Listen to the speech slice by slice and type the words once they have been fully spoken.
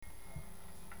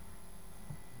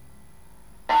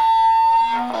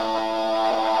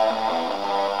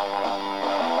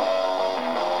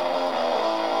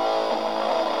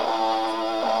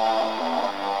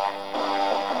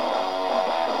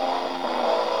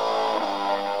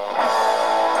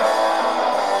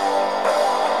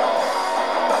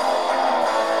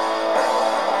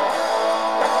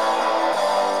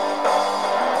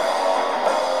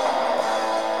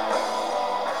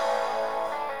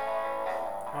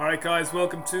Alright, guys,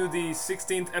 welcome to the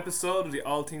 16th episode of the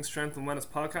All Things Strength and Wellness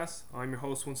podcast. I'm your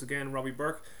host once again, Robbie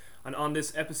Burke, and on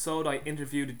this episode I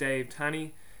interviewed Dave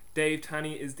Tanney. Dave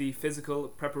Tanney is the physical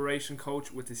preparation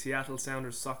coach with the Seattle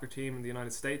Sounders soccer team in the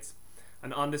United States.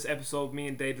 And on this episode, me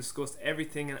and Dave discussed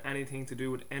everything and anything to do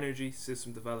with energy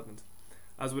system development.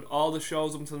 As with all the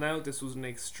shows up until now, this was an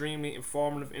extremely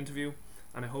informative interview,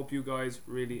 and I hope you guys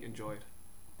really enjoy it.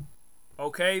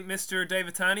 Okay, Mr.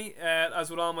 David Tanney, as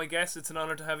with all my guests, it's an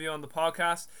honour to have you on the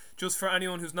podcast. Just for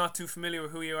anyone who's not too familiar with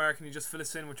who you are, can you just fill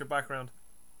us in with your background?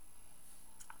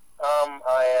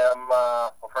 I am,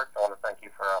 first I want to thank you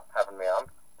for having me on.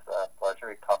 It's a pleasure.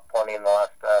 We talked plenty in the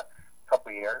last couple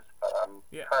of years, but I'm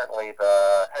currently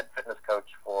the head fitness coach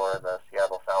for the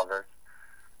Seattle Sounders.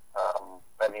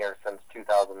 Been here since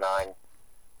 2009.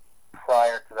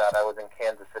 Prior to that, I was in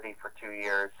Kansas City for 2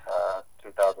 years,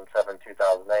 2007,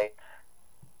 2008.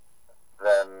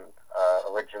 Then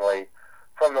originally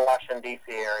from the Washington,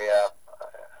 D.C. area,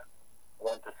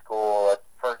 went to school at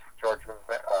first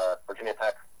Virginia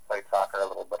Tech, played soccer a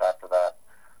little bit after that.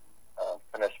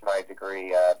 Finished my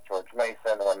degree at George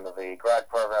Mason, went to the grad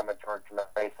program at George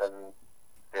Mason,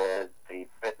 did the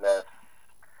fitness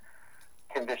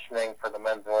conditioning for the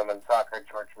men's and women's soccer at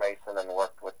George Mason, and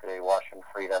worked with the Washington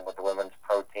Freedom with the women's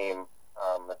pro team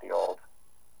at the old,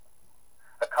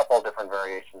 a couple of different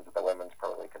variations of the women's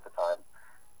pro league at the time.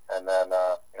 And then,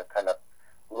 kind of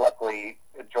luckily,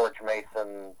 George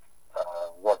Mason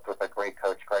worked with a great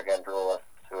coach, Greg Andrulis,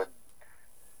 who had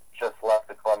just left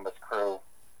the Columbus Crew.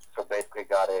 So basically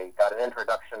got an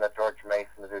introduction at George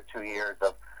Mason to do 2 years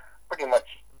of pretty much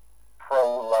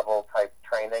pro-level type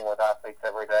training with athletes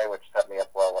every day, which set me up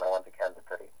well when I went to Kansas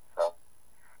City. So,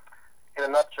 in a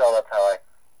nutshell, that's how I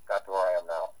got to where I am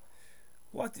now.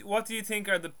 What do you think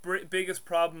are the biggest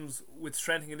problems with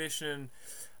strength and conditioning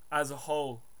as a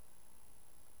whole?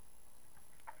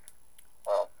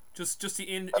 Well, just the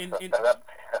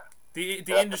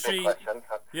the industry.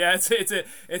 Yeah,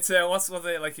 it's a what's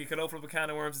it like? You can open up a can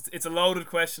of worms. It's a loaded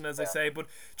question, as I say. But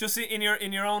just in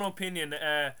your own opinion,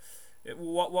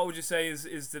 what would you say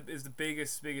is the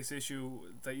biggest issue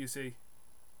that you see?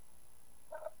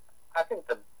 I think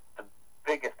the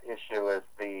biggest issue is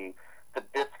the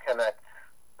disconnect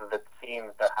that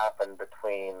seems to happen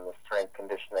between the strength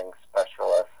conditioning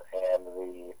specialists and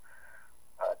the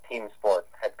team sport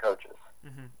head coaches.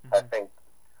 Mm-hmm. I think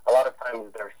a lot of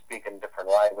times they're speaking different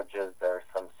languages. There's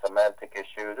some semantic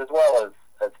issues as well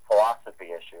as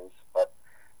philosophy issues, but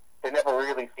they never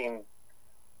really seem.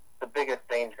 The biggest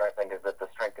danger, I think, is that the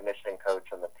strength conditioning coach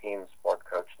and the team sport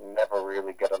coach never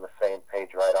really get on the same page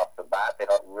right off the bat. They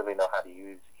don't really know how to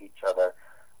use each other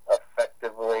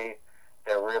effectively.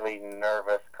 They're really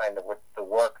nervous kind of with the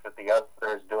work that the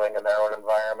other is doing in their own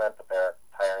environment, that they're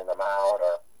tiring them out,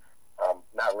 or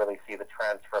not really see the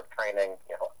transfer of training,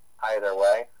 either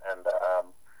way. And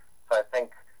so I think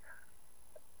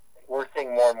we're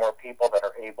seeing more and more people that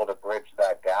are able to bridge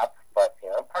that gap. But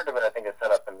part of it, I think, is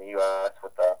set up in the U.S.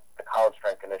 with the college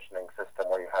strength conditioning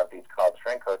system, where you have these college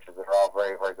strength coaches that are all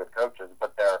very, very good coaches,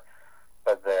 but their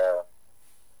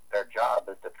job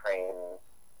is to train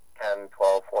 10,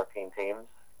 12, 14 teams,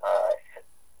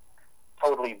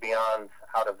 totally beyond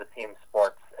out of the team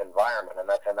sports environment, and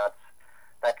that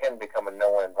can become a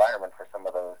no-win environment for some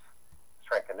of those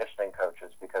strength conditioning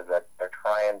coaches, because they're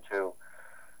trying to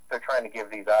give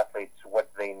these athletes what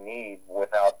they need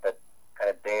without the kind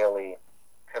of daily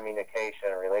communication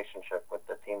and relationship with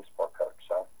the team sport coach.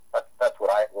 So that's what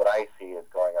I see is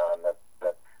going on.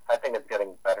 That I think it's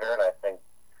getting better, and I think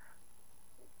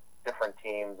different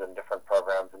teams and different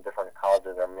programs and different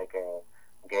colleges are making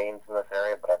gains in this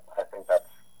area. But I think that's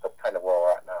kind of where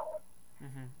we're at now.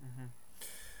 Mm-hmm.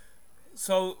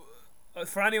 So,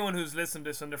 for anyone who's listened to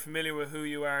this and they're familiar with who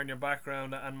you are and your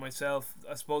background and myself,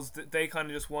 I suppose they kind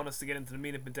of just want us to get into the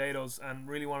meat and potatoes and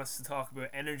really want us to talk about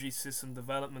energy system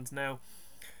development. Now,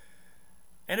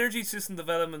 energy system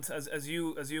development, as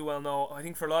you well know, I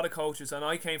think for a lot of coaches, and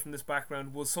I came from this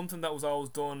background, was something that was always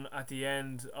done at the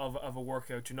end of a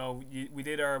workout. We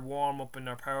did our warm up and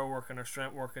our power work and our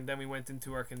strength work, and then we went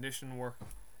into our conditioning work.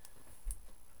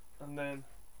 And then,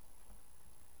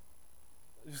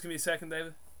 just give me a second,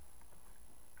 David.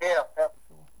 Yeah.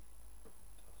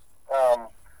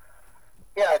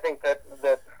 I think that.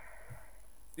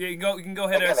 Yeah, you can go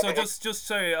ahead there. So just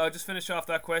sorry, I'll just finish off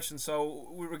that question. So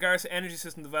with regards to energy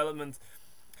system development,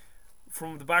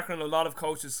 from the background a lot of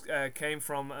coaches came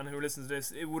from and who listen to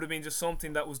this, it would have been just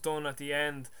something that was done at the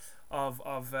end of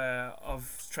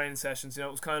training sessions.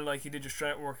 It was kind of like you did your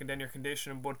strength work and then your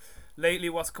conditioning. But lately,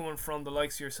 what's coming from the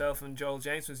likes of yourself and Joel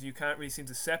James is you can't really seem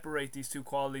to separate these two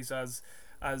qualities as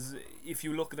as if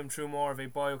you look at them through more of a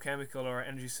biochemical or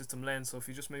energy system lens. So if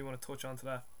you just maybe want to touch onto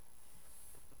that.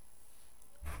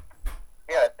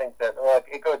 Yeah, I think that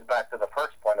it goes back to the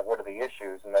first point of what are the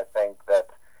issues, and I think that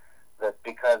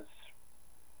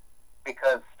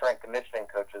because strength conditioning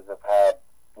coaches have had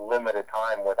limited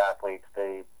time with athletes,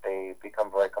 they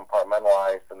become very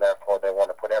compartmentalized, and therefore they want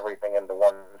to put everything into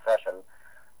one session,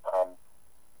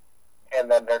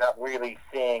 and then they're not really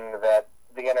seeing that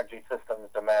the energy systems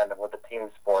demand of what the team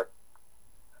sport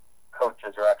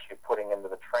coaches are actually putting into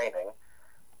the training,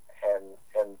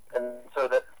 and so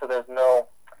there's no.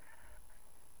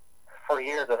 For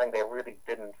years, I think they really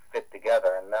didn't fit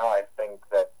together, and now I think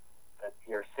that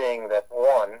you're seeing that,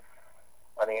 one,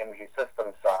 on the energy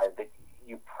system side, that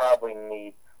you probably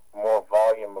need more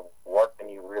volume of work than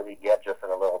you really get just in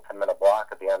a little 10-minute block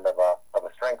at the end of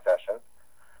a strength session,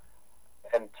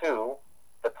 and two,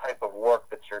 the type of work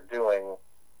that you're doing,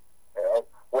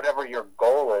 whatever your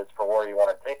goal is for where you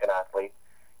want to take an athlete,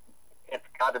 it's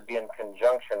got to be in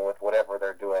conjunction with whatever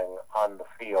they're doing on the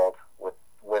field with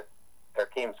their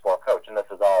team sport coach, and this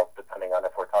is all depending on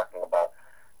if we're talking about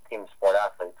team sport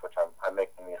athletes, which I'm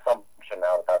making the assumption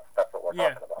now that that's what we're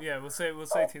talking about. Yeah, we'll say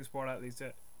team sport athletes.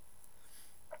 Yeah.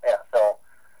 Yeah.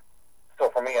 So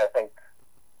for me, I think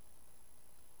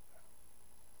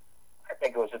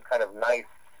it was just kind of nice.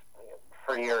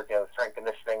 For years, strength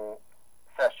conditioning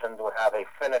sessions would have a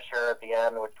finisher at the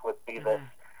end, which would be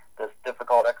this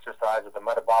difficult exercise with a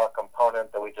metabolic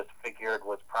component that we just figured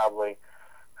was probably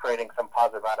creating some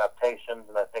positive adaptations,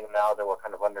 and I think now that we're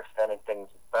kind of understanding things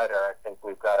better, I think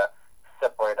we've got to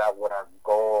separate out what our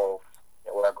goals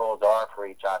are for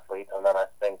each athlete, and then I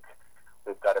think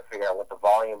we've got to figure out what the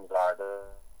volumes are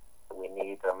that we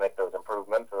need to make those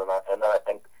improvements, and then I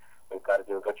think we've got to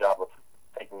do a good job of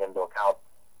taking into account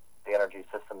the energy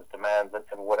system's demands and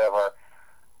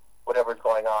whatever's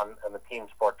going on in the team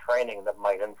sport training that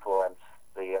might influence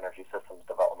the energy system's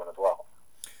development as well.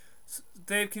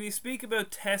 Dave, can you speak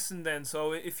about testing then?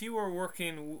 So if you were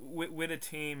working with a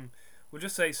team, we'll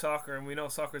just say soccer, and we know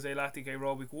soccer is alactic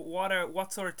aerobic,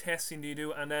 what sort of testing do you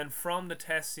do? And then from the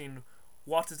testing,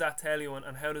 what does that tell you,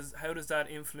 and how does that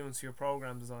influence your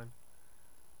program design?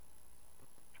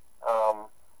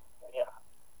 Yeah.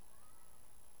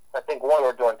 I think when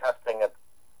we're doing testing,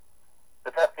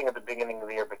 the testing at the beginning of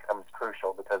the year becomes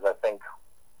crucial, because I think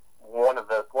one of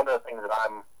the things that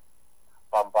I'm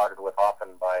bombarded with often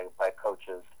by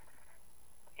coaches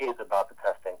is about the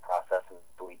testing process, and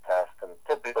do we test? And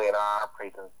typically in our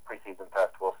preseason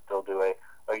test, we'll still do a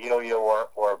yo-yo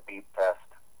or a beep test.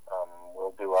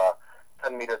 We'll do a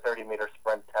 10-meter, 30-meter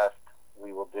sprint test.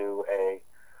 We will do a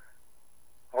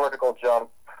vertical jump,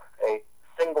 a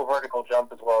single vertical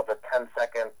jump, as well as a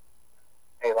 10-second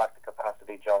lactic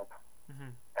capacity jump,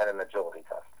 and an agility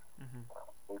test.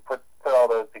 We put all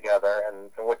those together, and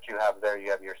what you have there,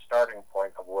 you have your starting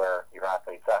point of where your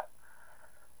athlete's at.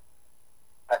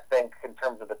 I think in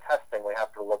terms of the testing, we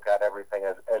have to look at everything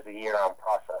as a year-round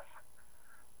process.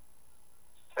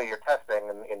 So your testing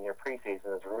in your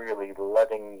preseason is really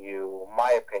letting you, in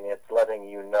my opinion, it's letting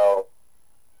you know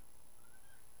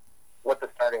what the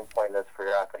starting point is for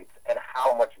your athletes and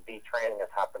how much detraining has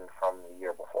happened from the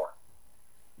year before.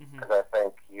 Because I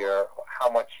think how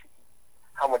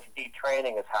much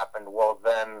detraining has happened will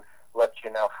then let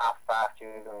you know how fast you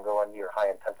can go into your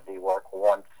high-intensity work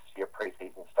once your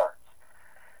preseason starts.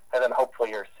 And then hopefully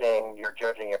you're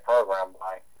judging your program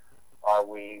by, are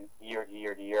we year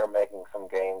to year making some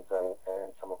gains in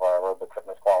some of our aerobic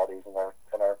fitness qualities and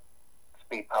our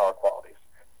speed power qualities.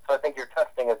 So I think your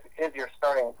testing is your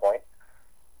starting point.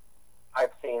 I've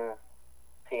seen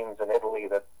teams in Italy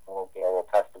that will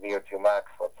test the VO2 max,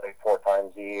 let's say 4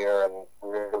 times a year, and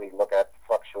really look at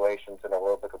fluctuations in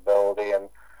aerobic ability, and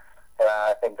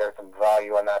I think there's some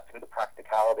value in that too, the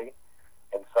practicality.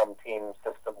 And some team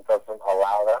system doesn't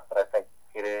allow that, but I think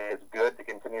it is good to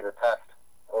continue to test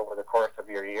over the course of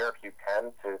your year, if you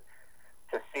can, to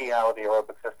see how the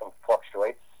aerobic system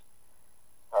fluctuates,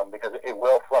 because it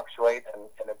will fluctuate,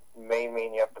 and it may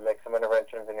mean you have to make some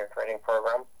interventions in your training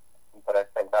program. But I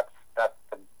think that's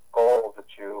the goal that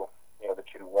you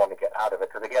want to get out of it,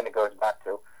 because again, it goes back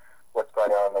to what's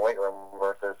going on in the weight room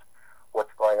versus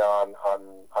what's going on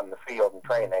the field and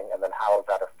training, and then how is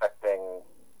that affecting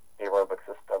the aerobic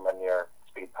system and your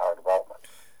speed power development.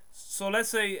 So let's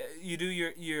say you do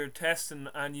your testing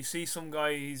and you see some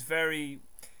guy, he's very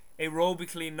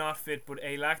aerobically not fit, but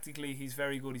alactically he's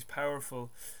very good, he's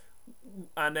powerful.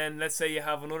 And then let's say you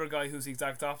have another guy who's the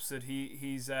exact opposite.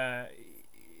 He's the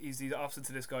opposite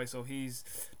to this guy, so he's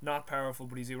not powerful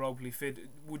but he's aerobically fit.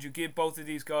 Would you give both of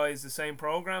these guys the same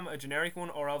program, a generic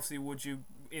one, or obviously would you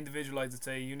individualize it,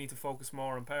 say you need to focus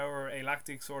more on power, a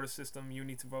lactic sort of system, you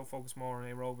need to focus more on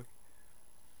aerobic?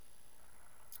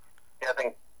 Yeah, I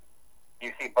think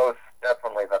you see both,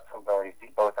 definitely that's something where you see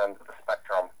both ends of the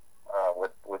spectrum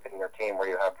within your team, where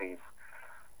you have these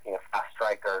fast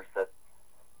strikers that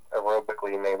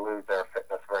aerobically may lose their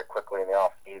fitness very quickly in the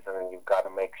off season, and you've got to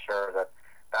make sure that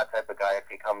that type of guy, if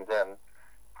he comes in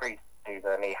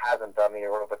pre-season and he hasn't done the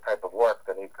aerobic type of work,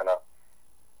 then he's going to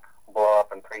blow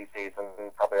up in pre-season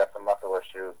and probably have some muscle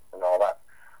issues and all that.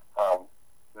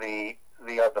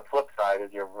 The flip side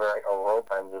is you're very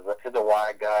aerobic is a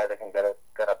wide guy that can get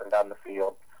up and down the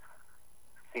field,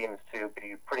 seems to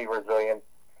be pretty resilient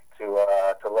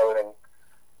to loading.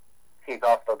 He's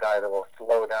also a guy that will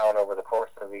slow down over the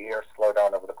course of the year, slow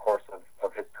down over the course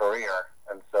of his career.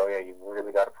 And so, yeah, you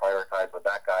really got to prioritize with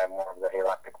that guy more of the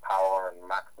alactic power and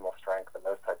maximal strength and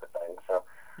those type of things. So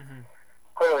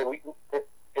clearly, you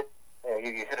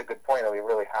hit a good point that we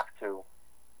really have to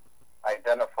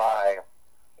identify,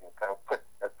 kind of put,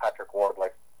 as Patrick Ward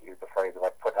likes to use the phrase,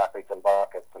 like put athletes in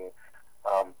buckets. And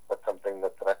that's something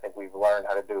that I think we've learned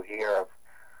how to do here of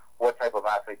what type of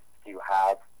athletes do you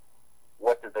have,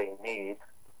 what do they need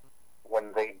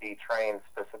when they detrain,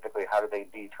 specifically how do they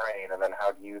detrain, and then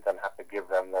how do you then have to give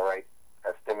them the right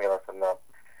stimulus in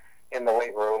the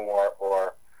weight room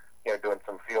or doing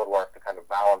some field work to kind of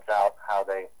balance out how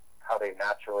they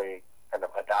naturally kind of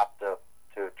adapt to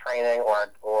training or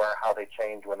how they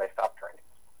change when they stop training.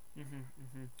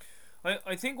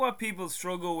 I think what people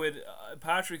struggle with,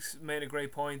 Patrick's made a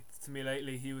great point to me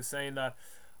lately. He was saying that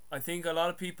I think a lot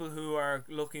of people who are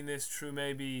looking this through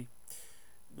maybe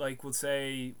like would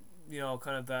say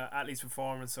kind of the athlete's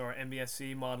performance or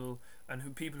MBSC model,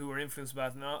 and people who are influenced by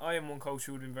that. And I am one coach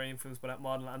who would have been very influenced by that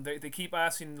model, and they keep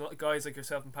asking guys like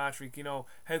yourself and Patrick, how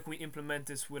can we implement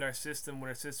this with our system,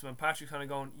 and Patrick's kind of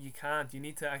going, you can't. You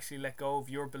need to actually let go of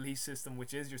your belief system,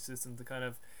 which is your system, to kind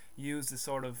of use this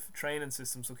sort of training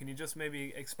system. So can you just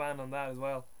maybe expand on that as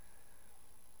well?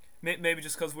 Maybe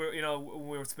just because we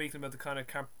were speaking about the kind of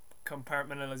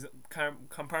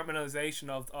compartmentalization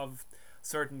of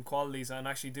certain qualities, and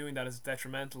actually doing that is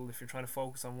detrimental if you're trying to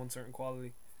focus on one certain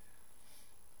quality.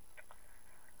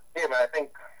 Yeah, man, I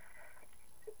think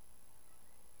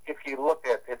if you look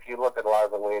at a lot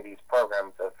of the way these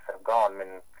programs have gone, I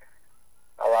mean,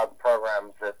 a lot of the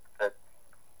programs that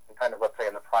kind of, let's say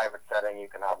in the private setting, you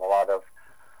can have a lot of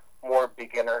more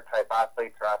beginner type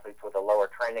athletes or athletes with a lower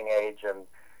training age, and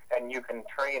you can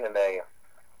train in a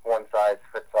one size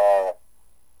fits all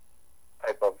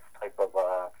type of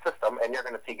system, and you're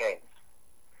going to see gains.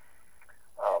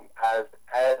 As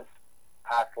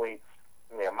athletes,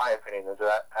 my opinion is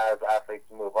that as athletes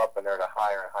move up and they're at a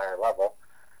higher and higher level,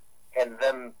 and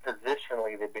then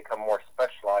positionally they become more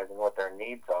specialized in what their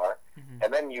needs are,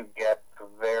 and then you get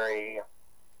very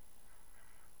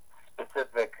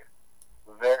specific,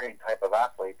 varied type of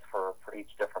athletes for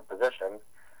each different position,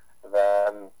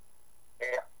 then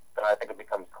I think it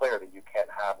becomes clear that you can't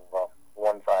have a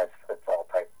one-size-fits-all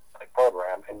type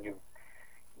program, and you've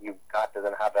got to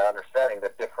then have that understanding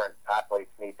that different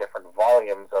athletes need different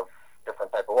volumes of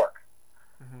different type of work.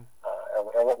 And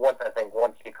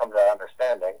once you come to that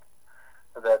understanding,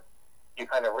 that you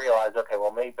kind of realize, okay,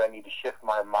 well, maybe I need to shift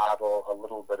my model a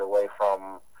little bit away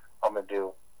from, I'm going to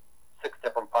do 6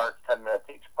 different parts, 10 minutes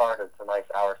each part, it's a nice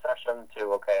hour session,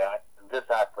 to, okay, this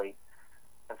athlete,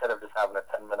 instead of just having a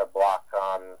 10-minute block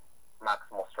on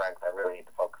maximal strength, I really need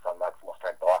to focus on maximal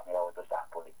strength a lot more with this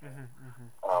athlete.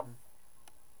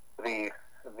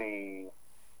 The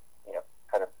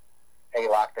kind of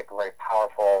alactic, very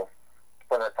powerful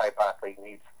sprinter type athlete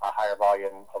needs a higher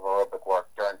volume of aerobic work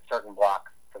during certain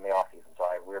blocks in the off season. So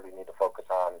I really need to focus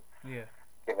on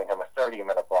giving him a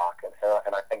 30-minute block.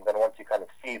 And I think then once you kind of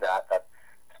see that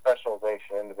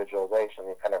specialization, individualization,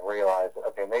 you kind of realize,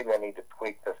 okay, maybe I need to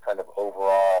tweak this kind of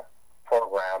overall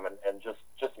program and just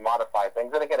modify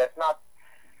things. And again, it's not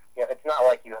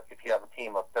like if you have a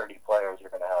team of 30 players, you're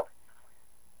going to have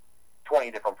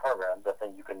 20 different programs. I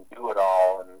think you can do it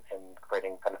all in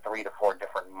creating kind of 3 to 4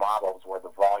 different models where the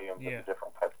volumes of the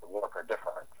different types of work are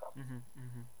different. So.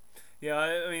 Yeah,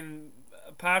 I mean,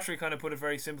 Patrick kind of put it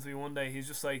very simply one day. He's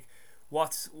just like,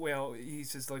 he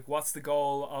says, like, what's the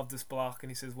goal of this block? And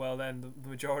he says, well, then the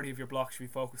majority of your block should be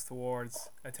focused towards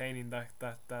attaining that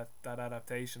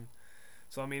adaptation.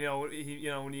 So I mean,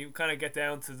 when you kind of get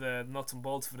down to the nuts and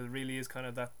bolts of it, it really is kind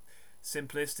of that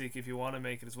simplistic if you want to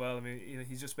make it as well. I mean,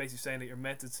 he's just basically saying that your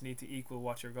methods need to equal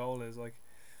what your goal is, like,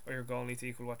 or your goal needs to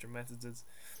equal what your methods is.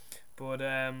 But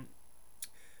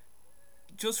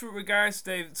just with regards,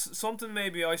 Dave, something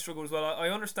maybe I struggle as well. I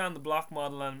understand the block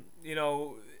model, and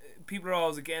people are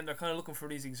always, again, they're kind of looking for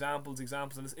these examples,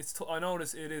 and I know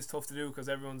it is tough to do because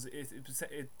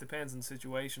it depends on the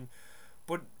situation,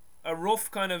 but a rough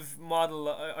kind of model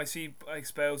I see I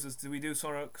espouse is, do we do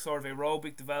sort of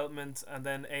aerobic development and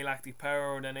then alactic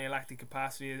power and then alactic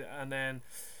capacity, and then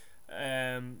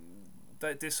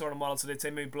this sort of model. So they'd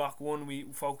say maybe block 1 we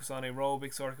focus on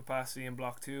aerobic sort of capacity, and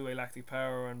block 2 alactic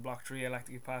power, and block 3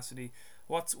 alactic capacity.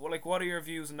 What are your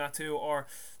views on that too? Or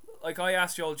like I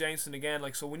asked Joel Jameson again,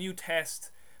 like, so when you test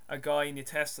a guy and you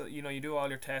test, you do all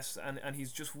your tests, and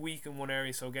he's just weak in one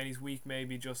area. So again, he's weak,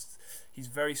 maybe just he's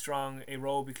very strong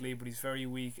aerobically, but he's very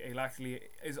weak alactically.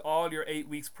 Is all your 8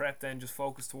 weeks prep then just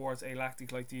focused towards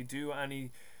alactic? Like, do you do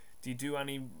any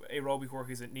aerobic work?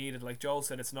 Is it needed? Like Joel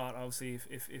said, it's not, obviously,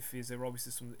 if his aerobic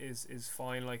system is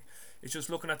fine. Like, it's just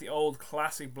looking at the old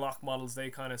classic block models, they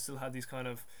kind of still had these kind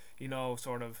of,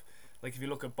 sort of, like if you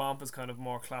look at Bompa's kind of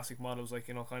more classic models, like,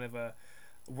 kind of a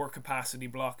work capacity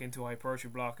block into a hypertrophy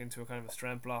block into a kind of a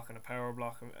strength block and a power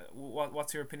block.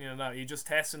 What's your opinion on that? Are you just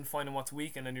testing, finding what's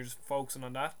weak, and then you're just focusing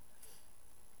on that?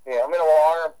 Yeah, I mean,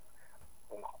 well,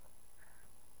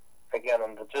 again,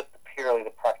 on just purely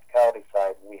the practicality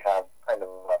side, we have kind of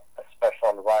a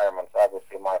special environment.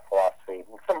 Obviously, my philosophy,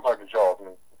 similar to Joel's, I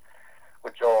mean,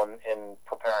 with Joel in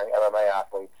preparing MMA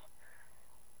athletes,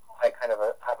 I kind of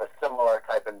have a similar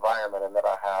type environment in that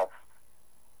I have,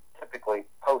 typically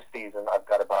postseason, I've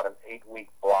got about an 8-week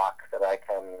block that I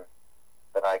can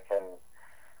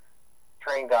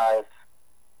train guys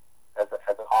as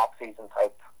an off-season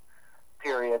type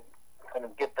period, kind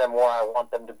of get them where I want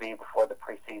them to be before the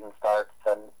preseason starts.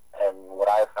 And what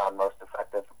I've found most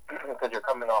effective, because you're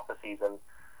coming off the season,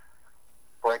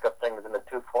 break up things into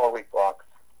 2 4-week blocks.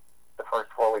 The first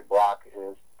 4-week block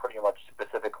is pretty much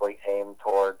specifically aimed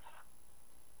towards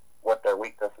what their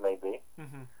weakness may be.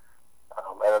 Mm-hmm.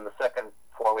 And then the second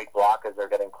 4-week block, as they're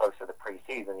getting closer to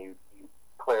preseason, you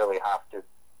clearly have to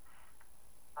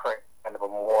create kind of a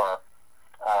more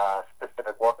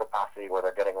specific work capacity where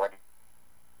they're getting ready.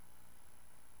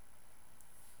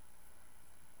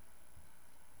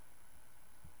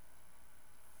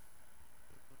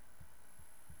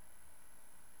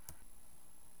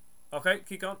 Okay,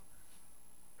 keep going.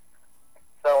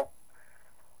 So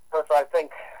I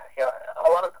think, a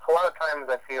lot of times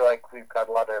I feel like we've got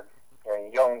a lot of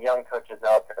young coaches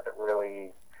out there that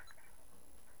really,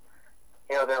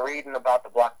 they're reading about the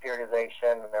block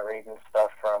periodization, and they're reading stuff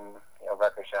from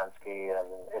Verkhoshansky and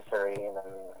Isserine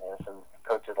and some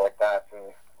coaches like that,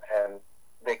 and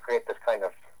they create this kind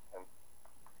of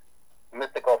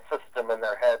mythical system in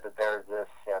their head that there's this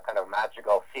kind of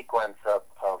magical sequence of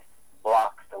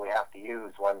blocks that we have to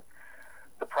use, when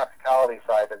the practicality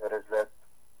side of it is that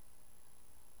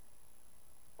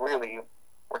really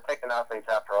we're taking athletes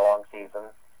after a long season.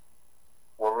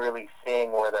 We're really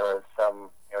seeing where there is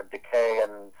some decay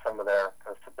in some of their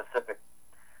specific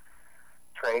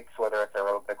traits, whether it's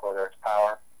aerobic, whether it's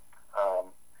power.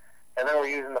 And then we're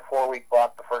using the 4-week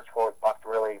block, the first 4-week block, to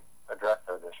really address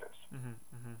those issues. Mm-hmm,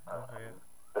 mm-hmm. Okay.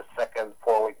 The second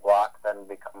 4-week block then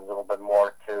becomes a little bit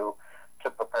more to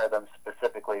prepare them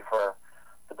specifically for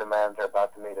the demands they're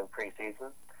about to meet in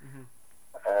preseason. Mm-hmm.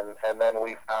 And then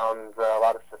we found a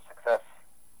lot of success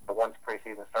once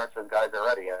preseason starts, as guys are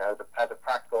ready. And as a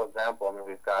practical example, I mean,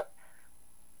 we've got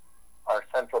our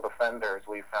central defenders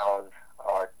we found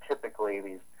are typically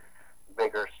these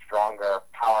bigger, stronger,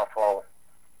 powerful,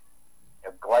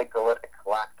 glycolytic,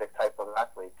 lactic type of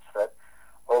athletes that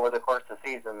over the course of the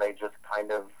season they just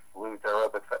kind of lose their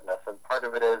aerobic fitness. And part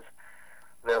of it is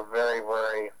they're very,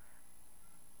 very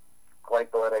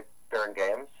glycolytic during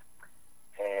games,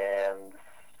 and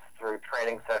through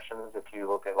training sessions, if you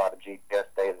look at a lot of GPS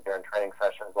data during training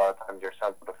sessions, a lot of times your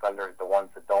central defenders, the ones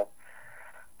that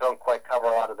don't quite cover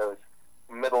a lot of those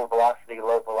middle velocity,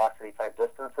 low velocity type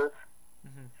distances.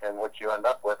 Mm-hmm. And what you end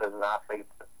up with is an athlete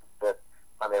that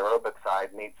on the aerobic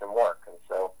side needs some work. And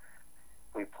so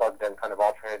we plugged in kind of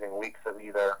alternating weeks of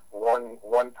either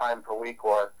one time per week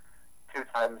or 2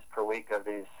 times per week of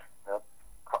these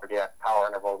cardiac power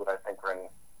intervals that I think are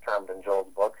termed in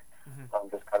Joel's book. Mm-hmm.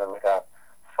 Just kind of like a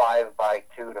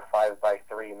 5x2 to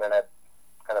 5x3 minute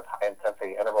kind of high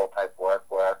intensity interval type work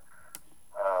where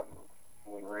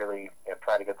we really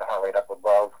try to get the heart rate up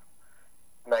above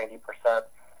 90%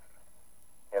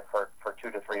 for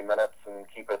 2 to 3 minutes and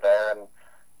keep it there.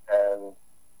 And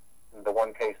the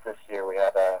one case this year, we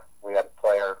had a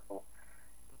player who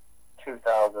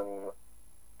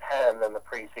 2010 in the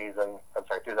preseason,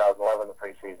 2011 in the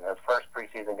preseason, his first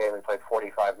preseason game he played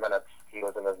 45 minutes. He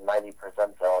was in his 90%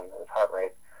 zone, his heart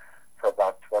rate, for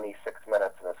about 26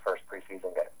 minutes in his first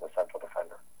preseason game, the central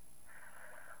defender.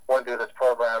 Went through this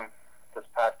program this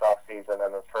past off season,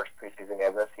 and his first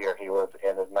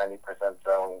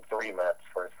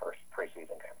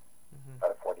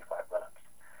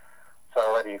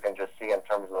study, you can just see in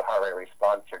terms of the heart rate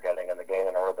response you're getting and the gain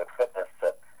in aerobic fitness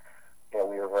that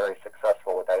we were very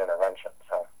successful with that intervention.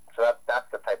 So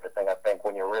that's the type of thing I think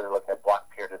when you're really looking at block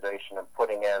periodization and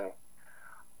putting in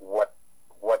what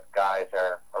guys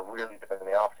are really doing in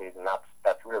the off season.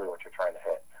 That's really what you're trying to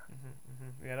hit.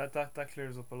 Yeah, that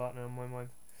clears up a lot now in my mind.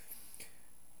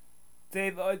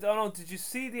 Dave, I don't know, did you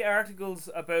see the articles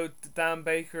about Dan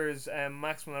Baker's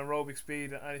maximum aerobic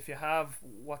speed? And if you have,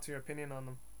 what's your opinion on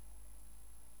them?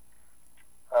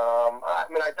 I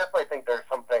mean, I definitely think there's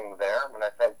something there. I mean, I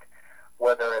think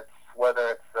whether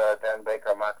it's Dan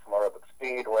Baker maximal aerobic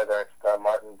speed, whether it's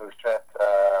Martin Bouchette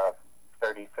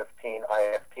 30-15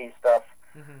 IFT stuff,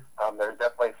 there's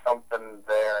definitely something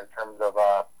there in terms of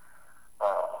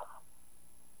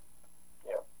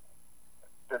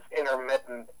this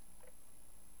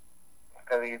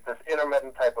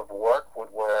intermittent type of work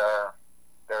where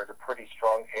there's a pretty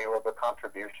strong aerobic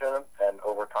contribution, and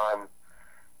over time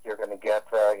you're going to get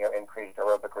increased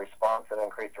aerobic response and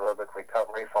increased aerobic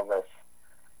recovery from this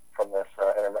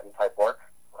intermittent type work.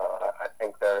 I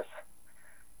think the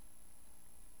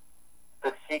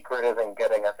secret is in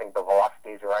getting, I think, the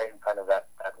velocities right and kind of that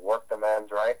work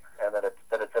demands right, and that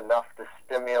it's enough to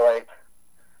stimulate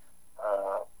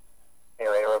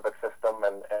aerobic system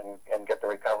and get the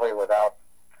recovery without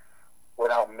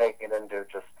making it into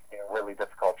just really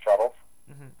difficult shuttles.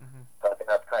 So I think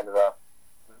that's kind of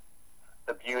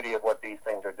the beauty of what these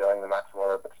things are doing. The maximal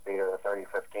aerobic speed or the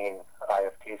 30-15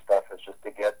 IFT stuff is just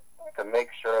to make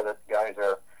sure that guys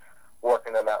are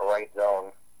working in that right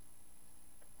zone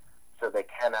so they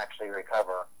can actually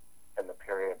recover in the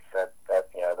periods that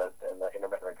in the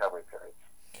intermittent recovery periods.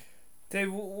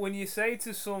 Dave, when you say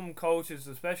to some coaches,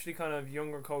 especially kind of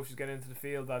younger coaches getting into the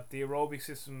field, that the aerobic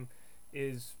system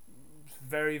is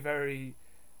very, very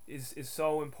is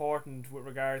so important with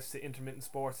regards to intermittent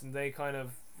sports, and they kind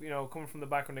of coming from the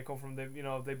background they come from,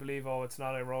 they believe, oh, it's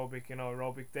not aerobic,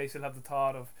 aerobic, they still have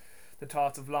the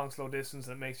thoughts of long slow distance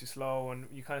that makes you slow, and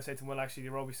you kind of say to them, well, actually the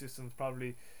aerobic system is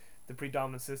probably the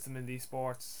predominant system in these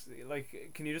sports.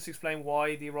 Like, can you just explain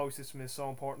why the aerobic system is so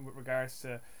important with regards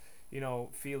to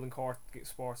field and court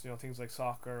sports, things like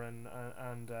soccer and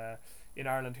in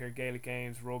Ireland here, Gaelic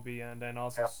games, rugby, and then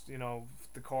also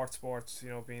the court sports,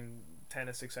 being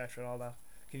tennis, etc., and all that.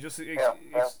 Can you just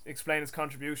explain its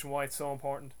contribution, why it's so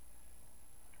important?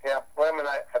 Yeah, well, I mean,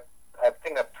 I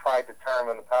think I've tried the term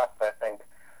in the past. I think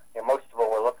most of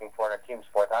what we're looking for in our team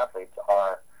sport athletes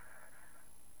are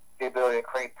the ability to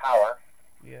create power.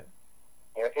 Yeah.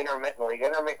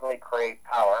 Intermittently create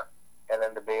power, and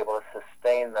then to be able to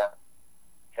sustain that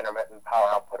intermittent power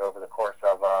output over the course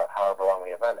of however long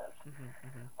the event is.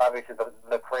 Obviously,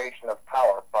 the creation of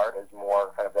power part is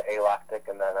more kind of the alactic,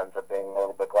 and then ends up being a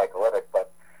little bit glycolytic,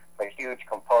 but a huge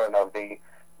component of the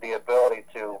ability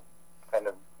to kind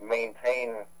of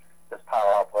maintain this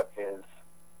power output is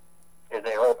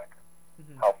aerobic.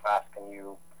 How fast can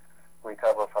you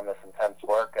recover from this intense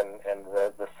work, and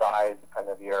the size kind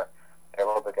of your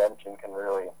aerobic engine can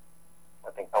really,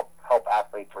 I think, help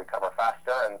athletes recover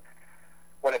faster. And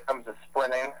when it comes to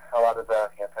sprinting, a lot of the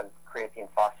kind of creatine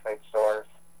phosphate stores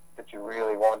that you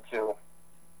really want to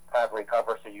have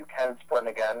recover so you can sprint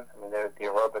again. I mean, the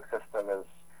aerobic system is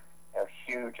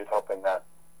huge at helping that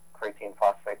creatine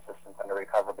phosphate system kind of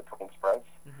recover between sprints.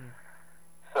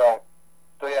 So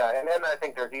yeah, and then I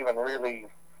think there's even really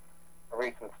a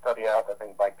recent study out, I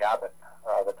think, by Gabbett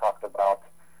that talked about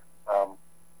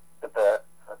that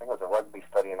I think it was a rugby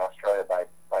study in Australia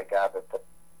by Gabbett, that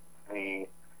the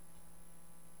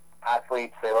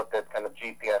athletes, they looked at kind of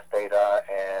GPS data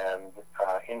and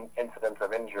incidents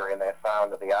of injury, and they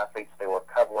found that the athletes, they were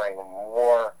covering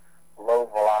more low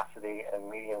velocity and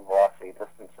medium velocity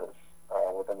distances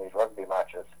within these rugby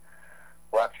matches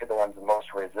were actually the ones most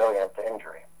resilient to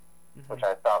injury, which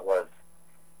I thought was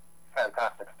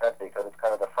fantastic study, because it's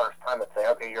kind of the first time it's saying,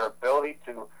 okay, your ability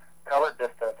to cover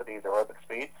distance at these aerobic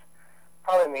speeds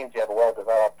probably means you have a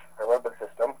well-developed aerobic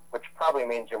system, which probably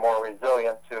means you're more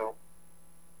resilient to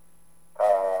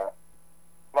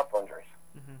muscle injuries.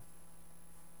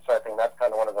 So I think that's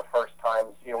kind of one of the first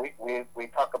times, we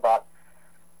talk about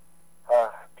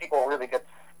people really get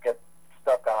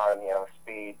stuck on,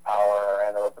 speed, power,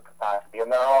 and aerobic capacity,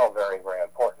 and they're all very, very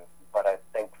important. But I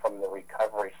think from the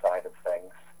recovery side of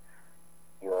things,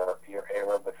 your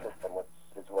aerobic system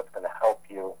is what's going to help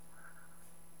you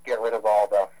get rid of all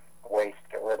the waste,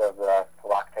 get rid of the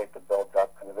lactate that builds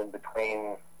up kind of in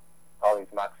between all these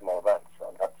maximal events.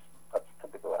 So that's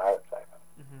typically what I would say.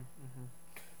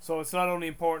 So it's not only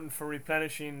important for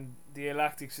replenishing the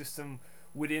lactic system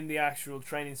within the actual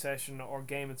training session or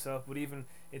game itself, but even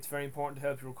it's very important to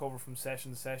help you recover from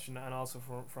session to session and also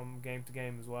from game to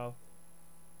game as well.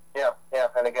 Yeah,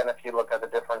 and again, if you look at the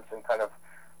difference in kind of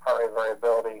heart rate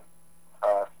variability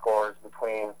scores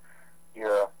between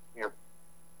your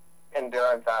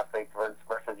endurance athletes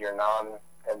versus your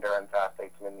non-endurance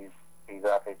athletes, I mean these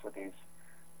athletes with these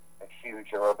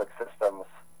huge aerobic systems,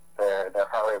 their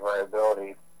heart rate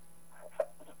variability is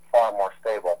far more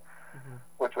stable,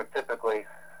 which would typically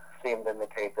seem to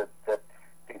indicate that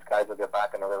these guys will get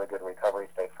back in a really good recovery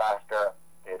state faster.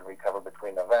 They'd recover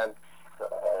between events.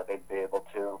 They'd be able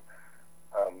to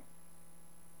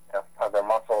have their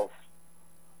muscles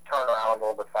turn around a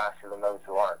little bit faster than those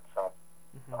who aren't. So,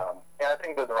 I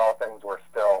think those are all things we're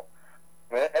still.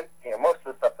 I mean, and most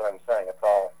of the stuff that I'm saying, it's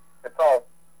all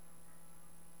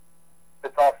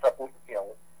stuff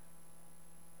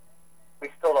we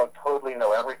still don't totally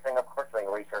know everything. Of course, I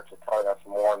think research is telling us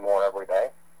more and more every day.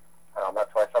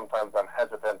 That's why sometimes I'm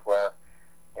hesitant where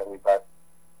we've got,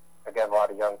 again, a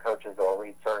lot of young coaches who will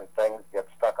read certain things, get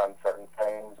stuck on certain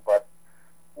things, but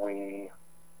we're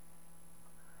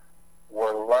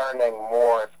learning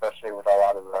more, especially with a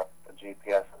lot of the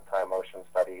GPS and time motion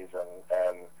studies,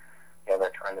 and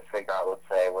they're trying to figure out, let's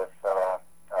say, with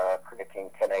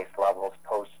creatine kinase levels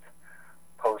post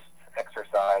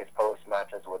exercise, post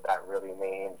matches, what that really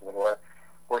means. I mean,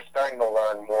 we're starting to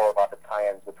learn more about the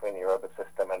tie-ins between the aerobic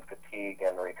system and fatigue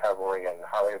and recovery and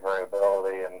heart rate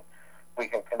variability, and we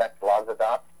can connect a lot of the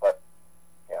dots, but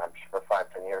I'm sure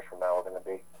 5-10 years from now we're going to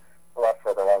be a lot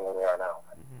further along than we are now.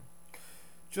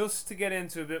 Just to get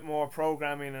into a bit more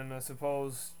programming and I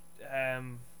suppose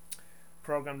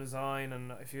program design,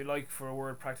 and if you like for a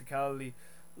word, practicality,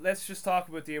 let's just talk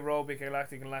about the aerobic,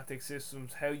 lactic and lactate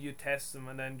systems, how you test them,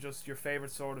 and then just your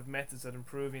favourite sort of methods at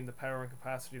improving the power and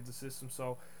capacity of the system.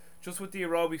 So just with the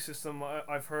aerobic system,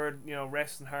 I've heard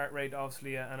rest and heart rate,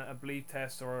 obviously, and a bleep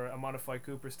test or a modified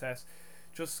Cooper's test.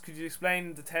 Just could you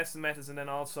explain the testing methods, and then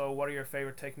also what are your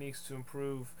favourite techniques to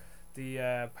improve the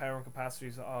power and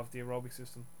capacities of the aerobic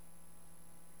system?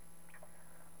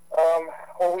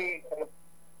 Well,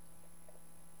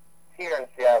 here in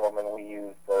Seattle, we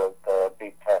use the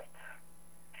beep test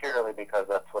purely because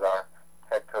that's what our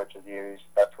head coach has used.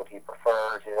 That's what he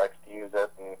prefers. He likes to use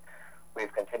it, and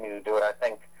we've continued to do it. I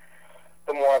think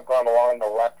the more I've gone along, the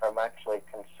less I'm actually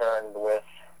concerned with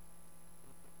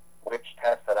which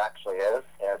test it actually is.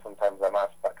 Sometimes I'm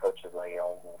asked by coaches, would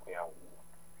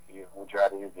you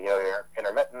rather use the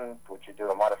intermittent? Would you do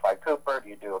a modified Cooper? Do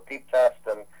you do a beep test?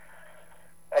 And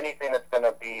anything that's going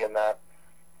to be in that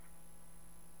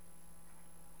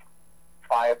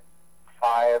 5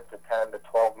 to 10 to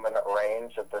 12 minute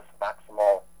range of this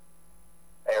maximal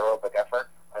aerobic effort,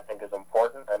 I think is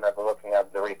important. And then we're looking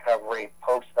at the recovery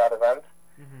post that event.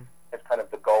 It's kind of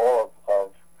the goal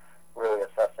of really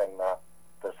assessing the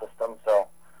system. So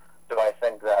do I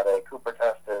think that a Cooper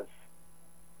test is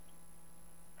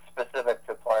specific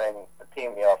to playing a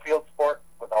team field sport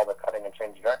with all the cutting and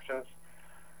change directions?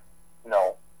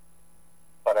 No.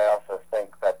 But I also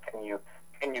think that can you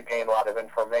gain a lot of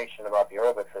information about the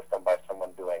aerobic system by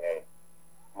someone doing a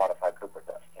modified Cooper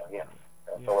test? Yes.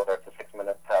 So whether it's a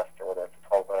 6-minute test or whether it's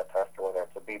a 12-minute test or whether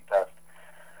it's a beep test,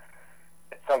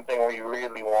 it's something where you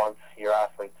really want your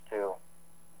athletes to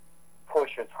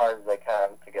push as hard as they can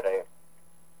to get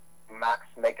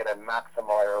make it a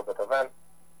maximal aerobic event,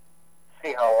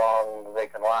 see how long they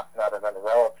can last in that event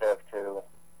relative to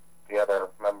the other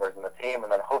members in the team,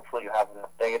 and then hopefully you have enough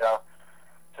data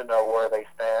to know where they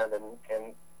stand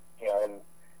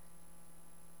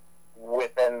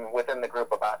within the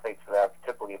group of athletes that have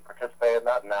typically participated in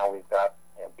that. Now we've got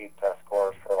beep test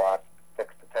scores for the last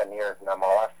 6 to 10 years in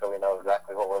MLS, so we know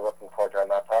exactly what we're looking for during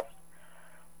that test.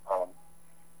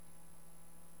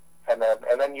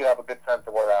 And then you have a good sense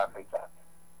of where the athlete's at.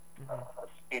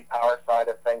 Speed power side,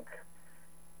 I think,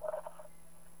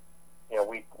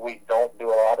 we don't do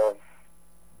a lot of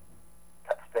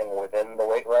testing within the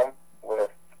weight room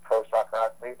with pro soccer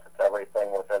athletes. It's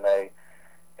everything within a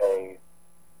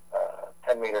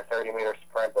 10-meter, 30-meter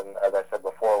sprint, and as I said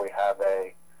before, we have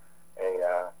a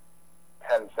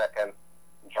 10-second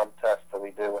jump test that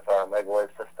we do with our Megawave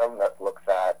system that looks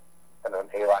at an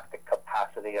alactic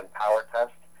capacity and power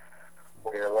test,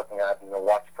 where you're looking at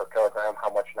watts per kilogram,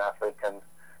 how much an athlete can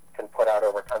put out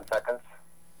over 10 seconds.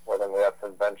 Where then we have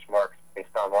some benchmarks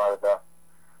based on a lot of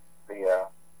the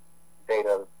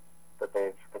data that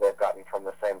they've gotten from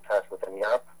the same test within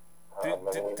Europe. And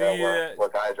we know where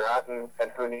guys are at and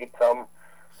who needs some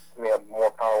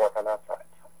more power work on that side.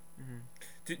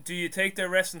 So. Do you take their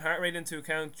rest and heart rate into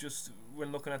account just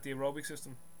when looking at the aerobic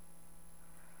system?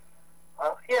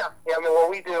 Yeah. I mean, what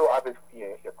we do,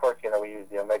 obviously, of course, we use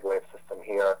the Omega Wave system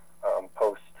here,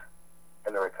 post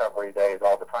in the recovery days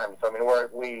all the time. So I mean,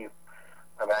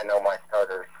 I know my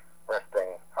starters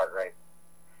resting heart rate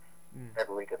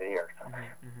every week of the year. So,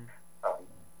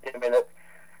 I mean,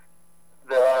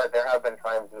 there have been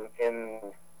times during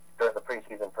the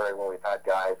preseason period when we've had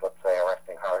guys, let's say, a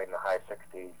resting heart rate in the high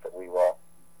 60s, that we will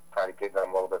try to give them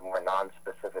a little bit more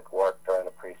non-specific work during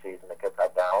the preseason to get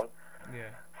that down.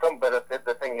 Yeah. But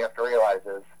the thing you have to realize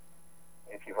is,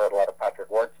 if you've heard a lot of Patrick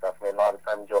Ward stuff, I mean, a lot of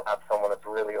times you'll have someone that's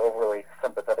really overly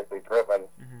sympathetically driven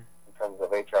in terms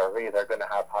of HRV. They're going to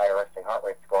have higher resting heart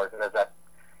rate scores. And is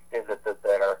it that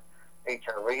their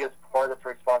HRV is poor that's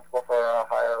responsible for a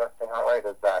higher resting heart rate?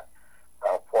 Is that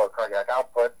poor cardiac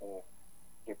output? And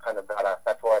you kind of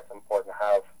that's why it's important to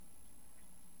have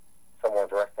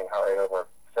someone's resting heart rate over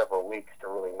several weeks to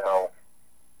really know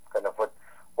kind of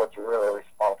what's really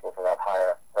responsible for that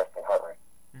higher resting heart rate.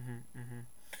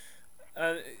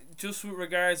 Just with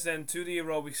regards then to the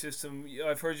aerobic system,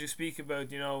 I've heard you speak about,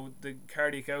 the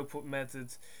cardiac output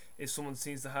method. If someone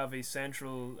seems to have a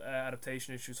central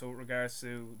adaptation issue, so with regards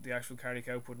to the actual cardiac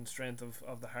output and strength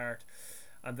of the heart,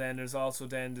 and then there's also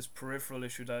then this peripheral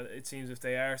issue that it seems if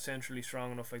they are centrally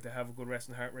strong enough, like they have a good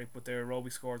resting heart rate, but their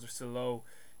aerobic scores are still low,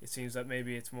 it seems that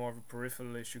maybe it's more of a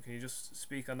peripheral issue. Can you just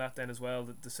speak on that then as well,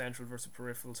 the central versus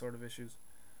peripheral sort of issues?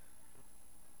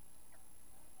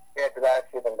 Yeah, because I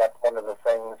actually think that's one of the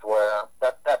things where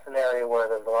that's an area where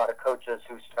there's a lot of coaches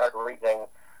who start reading,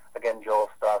 again, Joel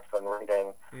stuff and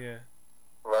reading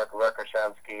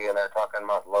Rekoshansky, and they're talking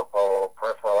about local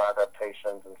peripheral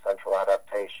adaptations and central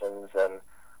adaptations, and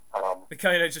they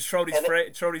kind of just throw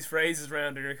these phrases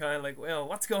around, and you're kind of like, well,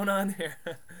 what's going on here?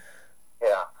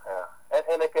 Yeah,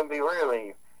 and it can be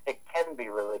really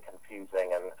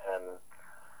confusing, and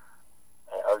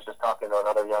I was just talking to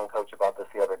another young coach about this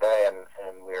the other day,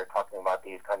 and we were talking about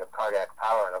these kind of cardiac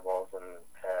power intervals, and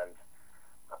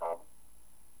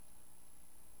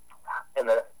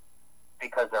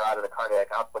because they're out of the cardiac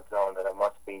output zone, that it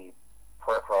must be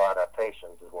peripheral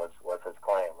adaptations was his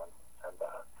claim,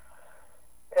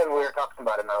 and we were talking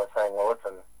about it, and I was saying, well,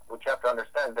 listen, what you have to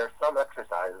understand, there's some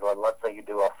exercises. Let's say you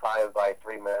do a 5 by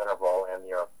 3 minute interval, and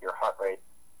your heart rate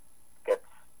gets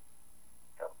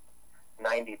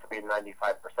 93 to 95%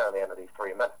 at the end of these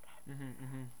 3 minutes.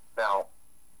 Now,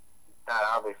 that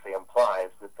obviously implies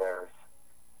that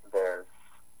there's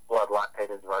blood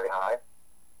lactate is very high.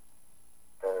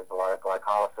 There's a lot of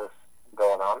glycolysis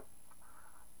going on.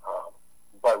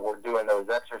 But we're doing those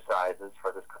exercises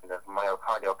for this kind of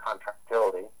myocardial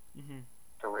contractility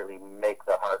to really make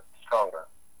the heart stronger.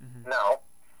 Now,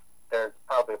 there's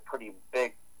probably a pretty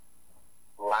big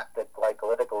lactic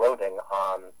glycolytic loading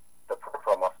on the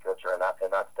peripheral musculature in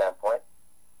that standpoint,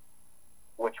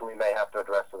 which we may have to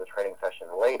address with a training session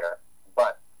later.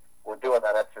 But we're doing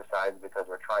that exercise because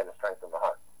we're trying to strengthen the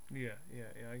heart. Yeah,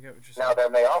 I get what you're saying. Now, there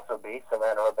may also be some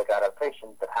anaerobic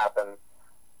adaptations that happen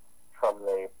from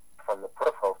the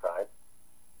peripheral side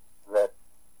that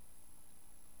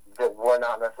we're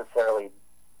not necessarily,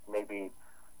 maybe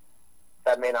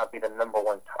that may not be the number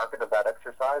one target of that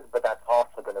exercise, but that's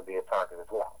also going to be a target as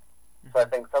well. So I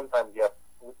think sometimes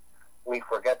we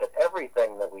forget that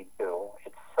everything that we do,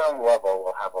 at some level,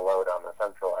 will have a load on the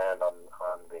central and on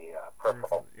the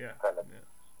peripheral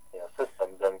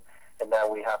systems, and now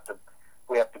we have to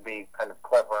be kind of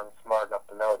clever and smart enough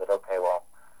to know that, okay, well,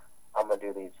 I'm going to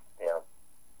do these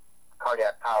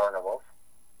cardiac power intervals,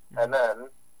 and then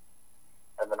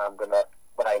I'm going to,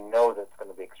 but I know that it's going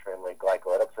to be extremely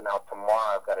glycolytic, so now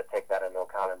tomorrow I've got to take that into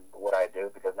account in what I do,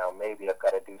 because now maybe I've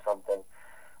got to do something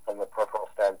from the peripheral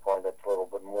standpoint that's a little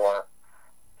bit more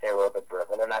aerobic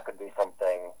driven, and that could be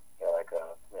something like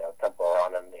a tempo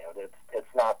run, and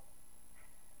it's not,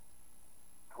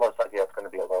 most likely it's going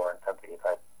to be a lower intensity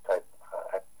type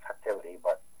activity,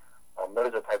 but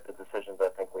those are types of decisions I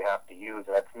think we have to use,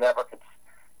 and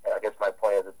I guess my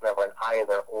point is it's never an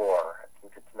either or.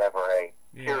 It's never a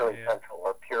purely central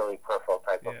or purely peripheral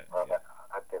type of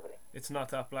activity. It's not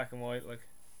that black and white, like.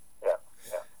 Yeah.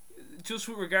 Just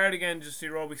with regard again, just the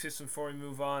aerobic system before we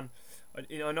move on.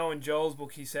 I know in Joel's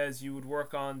book he says you would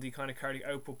work on the kind of cardiac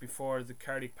output before the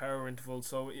cardiac power interval.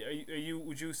 So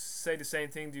would you say the same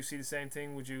thing? Do you see the same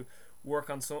thing? Would you work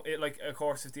on of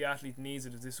course, if the athlete needs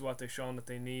it, if this is what they've shown that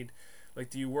they need, like,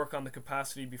 do you work on the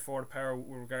capacity before the power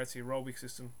with regards to the aerobic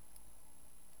system?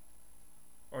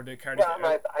 Or the cardiac?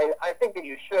 Yeah, I think that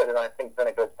you should, and I think then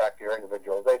it goes back to your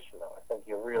individualization, though. I think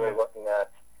you're really looking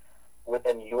at,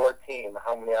 within your team,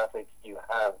 how many athletes do you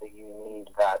have that you need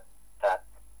that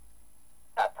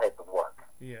type of work.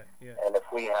 Yeah, yeah. And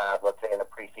if we have, let's say, in a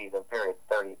preseason period,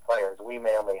 30 players, we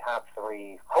may only have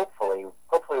 3. Hopefully,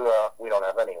 we don't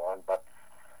have anyone, but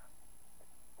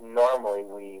normally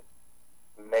we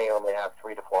may only have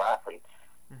 3 to 4 athletes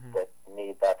that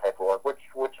need that type of work, which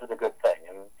is a good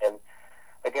thing. And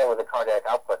again, with the cardiac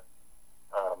output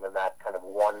in that kind of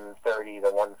 130 to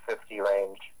 150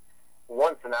 range,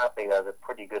 once an athlete has a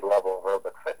pretty good level of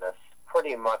aerobic fitness,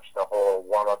 pretty much the whole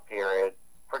warm-up period,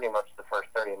 pretty much the first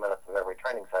 30 minutes of every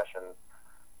training session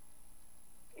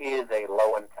is a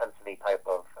low-intensity type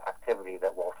of activity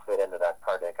that will fit into that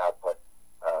cardiac output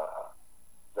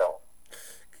zone.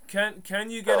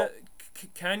 Can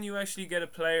you actually get a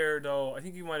player, though? I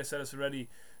think you might have said this already,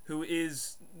 who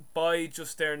is, by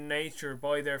just their nature,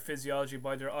 by their physiology,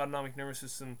 by their autonomic nervous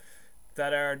system,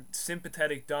 that are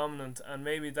sympathetic dominant, and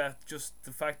maybe that just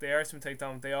the fact they are sympathetic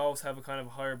dominant, they always have a kind of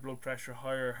higher blood pressure,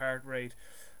 higher heart rate.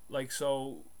 Like,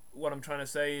 so what I'm trying to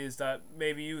say is that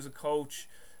maybe you as a coach,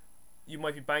 you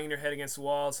might be banging your head against the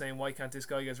wall saying, why can't this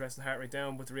guy get his resting heart rate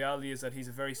down? But the reality is that he's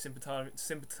a very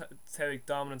sympathetic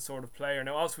dominant sort of player.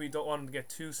 Now, also, we don't want him to get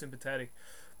too sympathetic,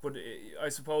 but I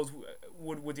suppose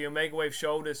would the Omega Wave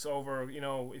show this over,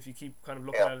 if you keep kind of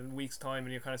looking at it in a week's time,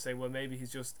 and you kind of say, well, maybe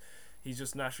he's just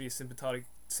naturally a sympathetic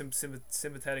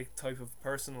type of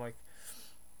person, like.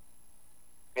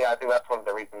 Yeah, I think that's one of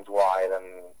the reasons why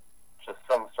then just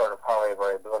some sort of heart rate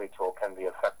variability tool can be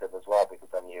effective as well, because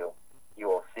then you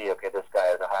will see, okay, this guy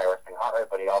has a high resting heart rate,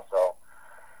 but he also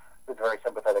is very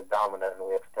sympathetic dominant, and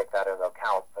we have to take that into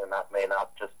account. And that may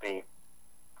not just be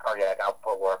cardiac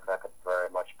output work, that could very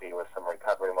much be with some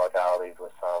recovery modalities,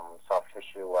 with some soft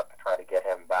tissue work to try to get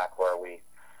him back where we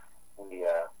need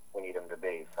him to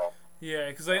be. So yeah,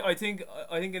 because I think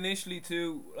initially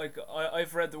too, like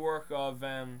I've read the work of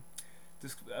a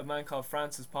man called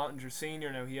Francis Pottinger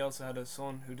Senior. Now, he also had a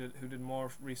son who did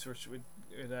more research with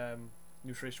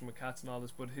nutrition with cats and all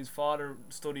this, but his father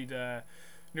studied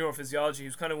neurophysiology. He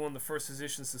was kind of one of the first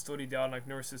physicians to study the autonomic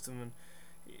nervous system, and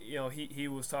he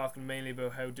was talking mainly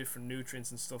about how different nutrients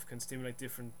and stuff can stimulate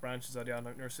different branches of the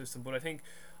autonomic nervous system. But I think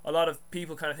a lot of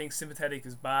people kind of think sympathetic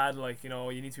is bad, like, you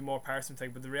need to be more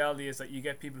parasympathetic, but the reality is that you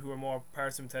get people who are more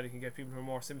parasympathetic and get people who are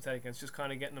more sympathetic, and it's just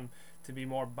kind of getting them to be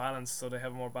more balanced, so they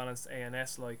have a more balanced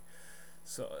ANS, like.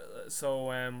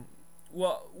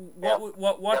 What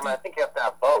I think you have to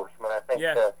have both. I think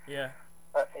I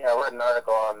read an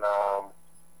article on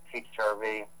Teach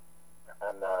RV,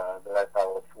 and that I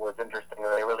thought was interesting.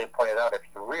 And they really pointed out, if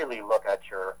you really look at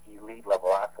your elite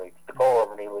level athletes, the goal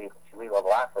of an elite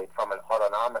level athlete from an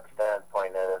autonomic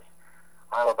standpoint is,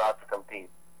 I'm about to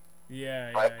compete.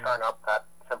 I turn up that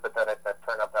sympathetic,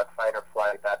 turn up that fight or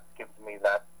flight, that gives me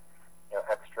that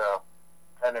extra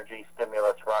energy,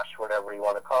 stimulus, rush, whatever you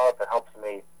want to call it, that helps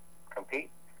me compete.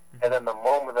 And then the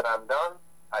moment that I'm done,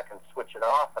 I can switch it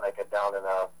off and I get down in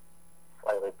a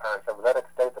slightly parasympathetic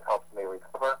state that helps me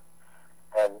recover.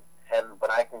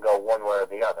 But I can go one way or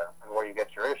the other. And where you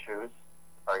get your issues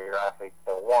are your athletes.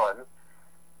 So one,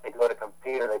 they go to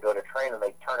compete or they go to train and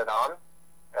they turn it on,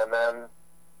 and then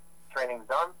training's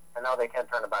done, and now they can't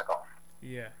turn it back off.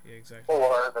 Yeah, exactly.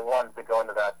 Or the ones that go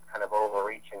into that kind of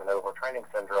overreaching and overtraining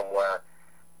syndrome where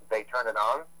they turn it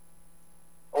on,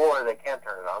 or they can't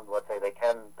turn it on. Let's say they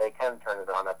can turn it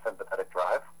on, that sympathetic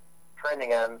drive.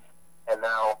 Training ends, and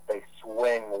now they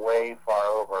swing way far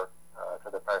over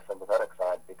to the parasympathetic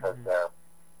side, because their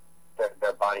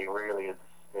body really is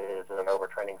in an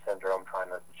overtraining syndrome, trying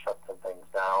to shut some things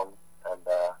down. And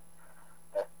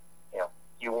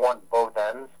you want both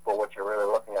ends, but what you're really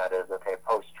looking at is, okay,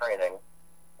 post-training,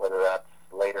 whether that's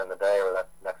later in the day or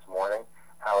that's next morning,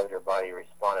 how has your body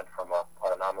responded from an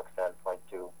autonomic standpoint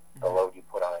to the load you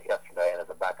put on it yesterday? And is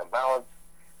it back in balance?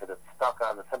 Is it stuck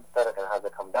on the sympathetic and has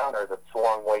it come down, or is it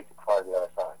swung way too far to the other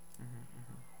side?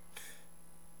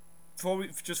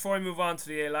 Before we move on to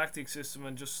the alactic system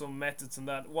and just some methods and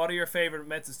that, what are your favourite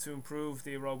methods to improve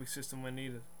the aerobic system when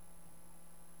needed?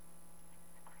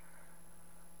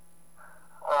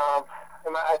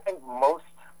 I think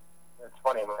it's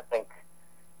funny, I think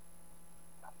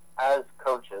as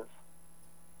coaches,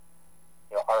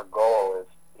 our goal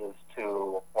is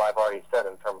to, well, I've already said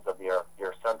in terms of your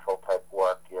central type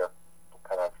work, your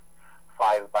kind of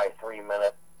 5 by 3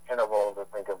 minute intervals, I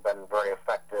think have been very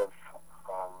effective.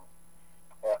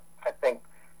 I think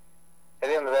at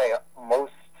the end of the day,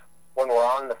 when we're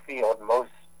on the field, most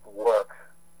work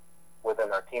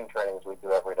within our team trainings we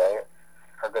do every day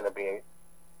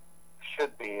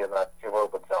should be in that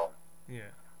aerobic zone. Yeah.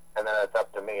 And then it's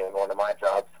up to me, and one of my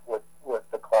jobs with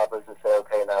the club is to say,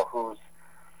 okay, now who's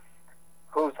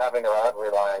having to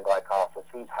rely on glycolysis,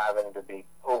 who's having to be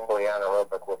overly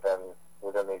anaerobic within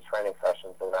these training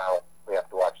sessions, and now we have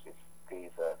to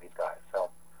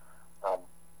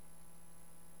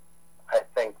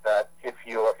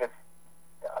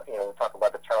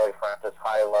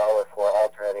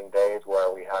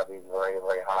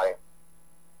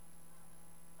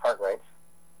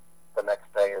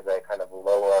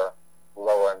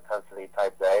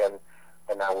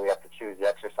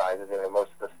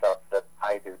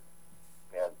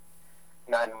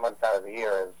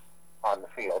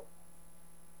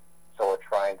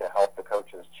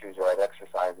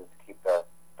exercises to keep their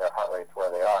heart rates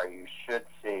where they are, you should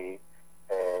see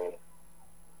a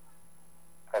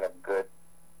kind of good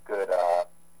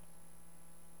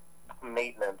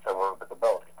maintenance of aerobic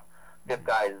ability. If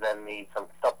guys then need some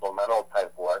supplemental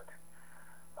type work,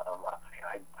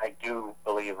 I do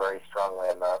believe very strongly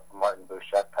in the Martin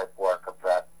Bouchette type work of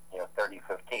that,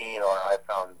 30-15, or I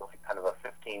found like kind of a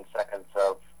 15 seconds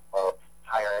of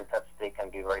higher intensity can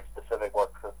be very specific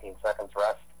work, 15 seconds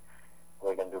rest.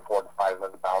 We can do 4 to 5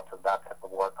 minute bouts of that type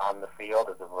of work on the field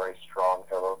as a very strong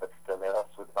aerobic stimulus.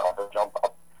 We can also jump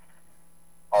up,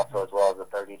 also as well as the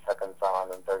 30 seconds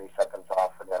on and 30 seconds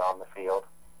off again on the field.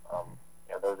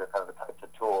 Those are kind of the types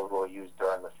of tools we'll use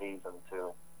during the season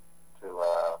to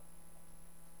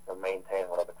maintain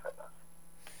aerobic fitness.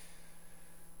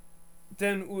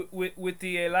 Then with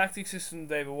the lactic system,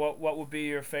 David, what would be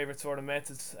your favorite sort of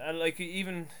methods? And like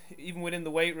even within the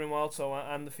weight room also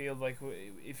and the field, like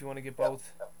if you want to get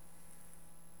both. Yeah.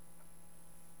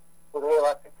 With the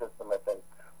elastic system, I think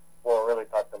what we're really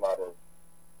talking about is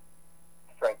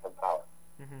strength and power.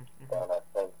 And I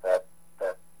think that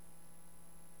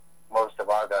most of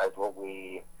our guys,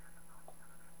 we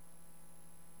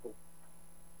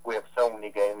have so many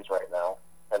games right now,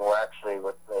 and we're actually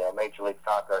with Major League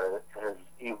Soccer, it has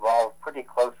evolved pretty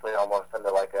closely almost into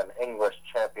like an English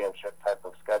championship type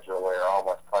of schedule where you're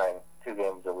almost playing 2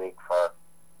 games a week for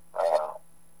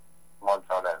months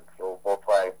on end. So we'll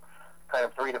play kind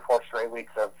of 3 to 4 straight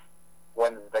weeks of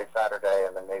Wednesday, Saturday,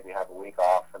 and then maybe have a week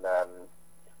off, and then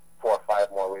 4 or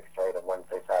 5 more weeks straight of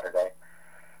Wednesday, Saturday.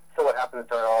 So what happens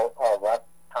during all that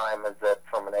time is that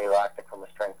from an alactic, from a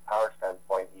strength power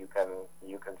standpoint, you can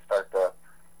start to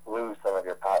lose some of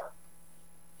your power.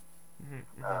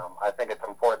 I think it's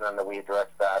important that we address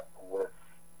that with,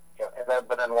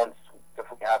 but then once, if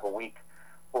we have a week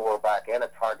where we're back in,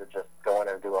 it's hard to just go in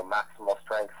and do a maximal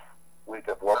strength week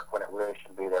of work when it really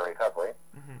should be their recovery.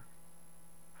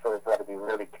 So we've got to be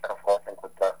really careful, I think,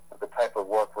 with the type of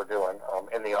work we're doing.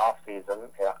 In the off season,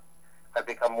 I've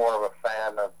become more of a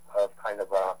fan of kind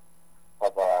of a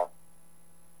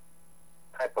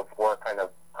type of work kind of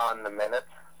on the minute.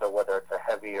 So whether it's a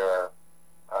heavier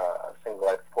single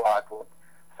leg squat with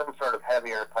some sort of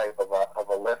heavier type of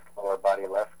a lift, lower body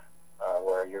lift,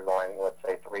 where you're going, let's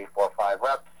say 3, 4, 5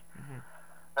 reps,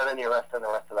 and then you're resting the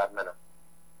rest of that minute.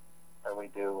 And we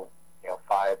do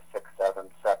 5, 6, 7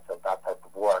 sets of that type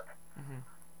of work.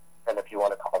 And if you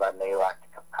want to call that an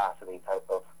alactic capacity type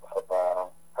of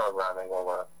programming,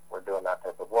 where we're doing that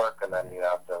type of work, and then you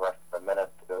have the rest of the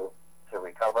minute to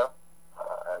recover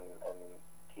and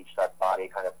teach that body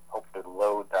kind of hopefully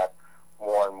load that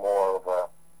more and more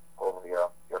over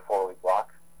your 4-week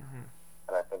block.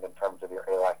 And I think in terms of your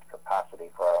alactic capacity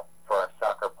for a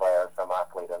soccer player, some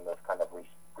athlete in this kind of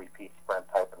repeat sprint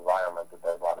type environment, that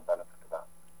there's a lot of benefit to that.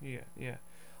 Yeah.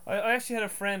 I actually had a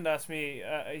friend ask me,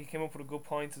 he came up with a good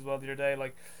point as well the other day,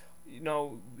 like,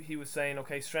 he was saying,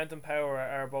 okay, strength and power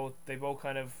are both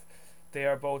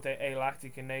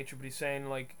alactic in nature, but he's saying,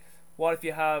 like, what if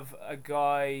you have a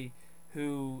guy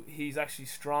who he's actually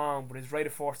strong but his rate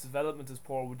of force development is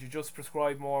poor? Would you just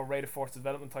prescribe more rate of force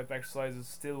development type exercises,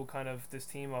 still kind of this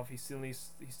team of he's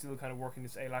still kind of working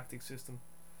this alactic system?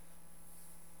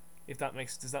 Does that make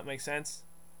sense?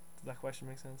 Does that question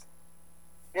make sense?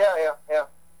 Yeah.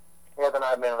 Then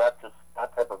I mean that's just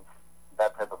that type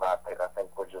of athlete. I think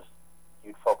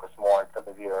you'd focus more on some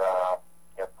of your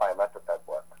plyometric type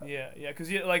work. Yeah,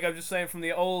 because like I'm just saying, from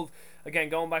the old, again,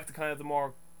 going back to kind of the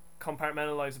more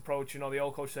compartmentalized approach, the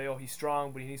old coach say, oh, he's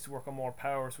strong but he needs to work on more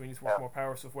power, so he needs to work more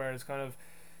power stuff, whereas kind of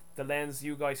the lens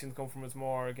you guys seem to come from is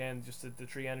more, again, just the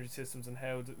 3 energy systems and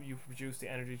how you produce the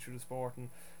energy through the sport. And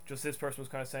just this person was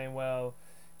kind of saying, well,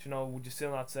 would you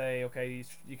still not say, okay,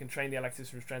 you can train the alactic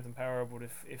system for strength and power, but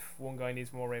if one guy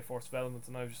needs more rate of force development,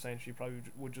 and I was just saying she probably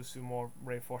would just do more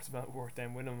rate of force development work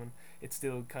then with him, and it's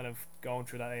still kind of going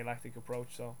through that alactic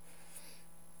approach. So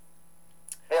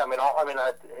yeah,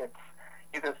 it's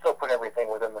you can still put everything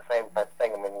within the same type of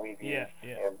thing. I mean, we've used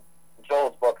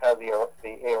Joel's book has the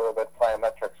aerobic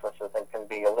plyometrics, which I think can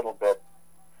be a little bit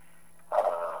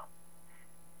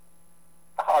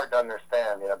hard to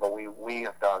understand, but we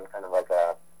have done kind of like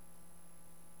a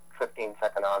 15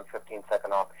 second on, 15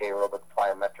 second off aerobic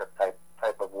plyometric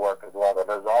type of work as well. But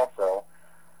there's also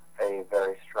a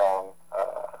very strong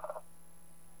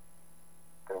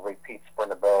repeat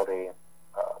sprintability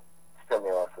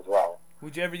stimulus as well.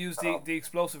 Would you ever use the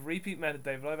explosive repeat method,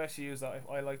 David? I've actually used that.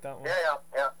 I like that one.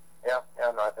 Yeah.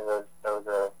 No, I think those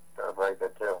are very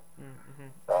good too.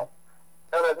 So,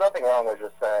 there's nothing wrong with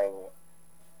just saying.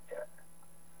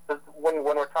 When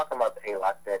we're talking about the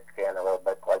alactic,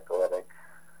 anaerobic, glycolytic,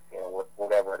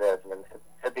 whatever it is, I mean,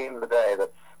 at the end of the day,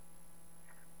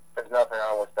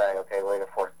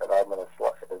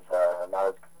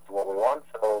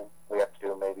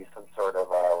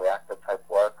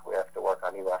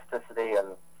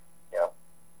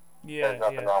 There's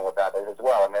nothing wrong with that as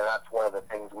well. I mean, that's one of the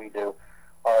things we do.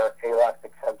 Our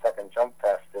Alactic 10-second jump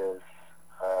test is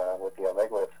with the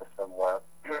Omega system, where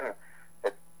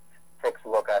it takes a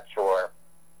look at your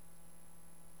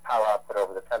power output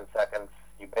over the 10 seconds.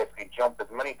 You basically jump as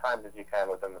many times as you can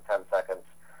within the 10 seconds,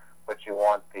 but you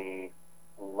want the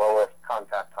lowest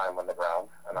contact time on the ground,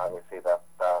 and obviously the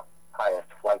highest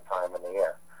flight time in the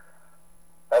air.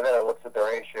 And then it looks at the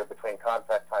ratio between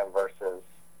contact time versus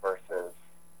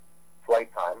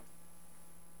flight time,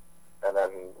 and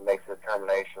then makes a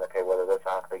determination, okay, whether this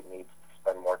athlete needs to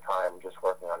spend more time just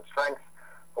working on strength,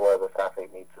 or whether this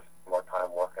athlete needs to spend more time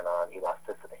working on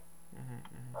elasticity.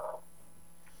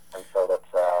 And so that's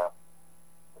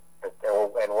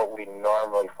and what we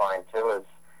normally find too is,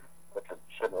 which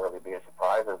shouldn't really be a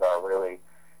surprise, is our really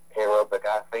aerobic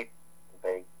athlete,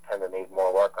 they tend to need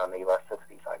more work on the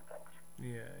elasticity side of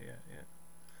things. Yeah.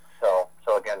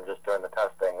 So again, just during the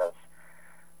testing,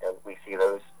 we see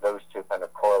those two kind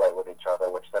of correlate with each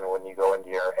other, which then when you go into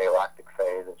your alactic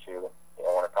phase that you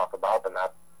want to talk about, then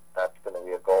that's going to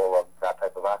be a goal of that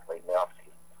type of athlete in the off-season.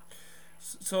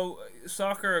 So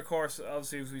soccer, of course,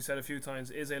 obviously, as we said a few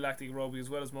times, is alactic aerobic as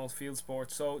well as most field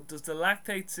sports. So does the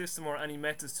lactate system, or any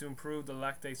methods to improve the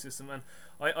lactate system? And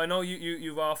I know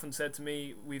you've often said to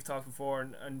me, we've talked before,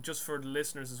 and just for the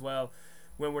listeners as well,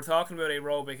 when we're talking about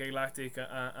aerobic, alactic,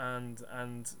 and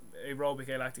aerobic,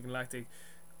 alactic, and lactic,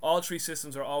 all three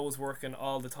systems are always working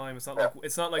all the time. It's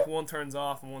not like one turns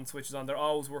off and one switches on. They're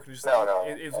always working.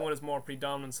 If one is more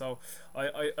predominant. So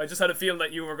I just had a feeling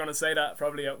that you were going to say that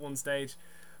probably at one stage.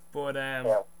 But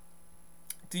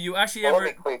do you actually ever?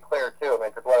 Let me be clear too.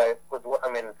 I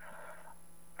mean,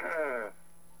 because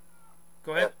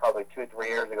go ahead. It was probably 2-3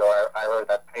 years ago. I wrote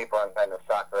that paper on kind of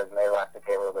soccer as an alactic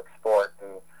aerobic sport,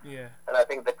 and I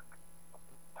think that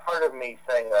part of me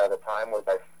saying that at the time was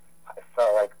I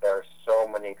felt like there are so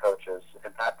many coaches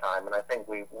at that time, and I think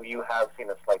you have seen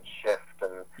a slight shift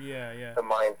in the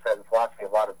mindset and philosophy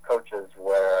of a lot of coaches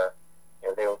where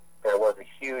there was a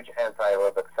huge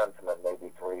anti-aerobic sentiment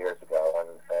maybe 3 years ago, and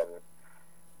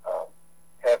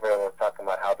everyone was talking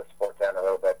about how the sport's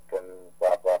anaerobic and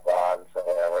blah, blah, blah, and so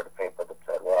I wrote a paper that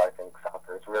said, well, I think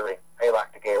soccer is really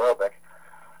alactic aerobic.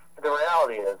 But the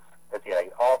reality is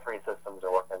all three systems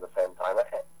are working at the same time,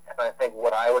 and I think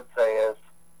what I would say is,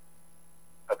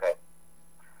 okay,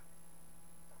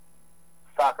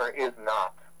 soccer is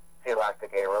not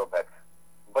alactic aerobic,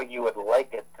 but you would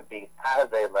like it to be as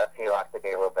alactic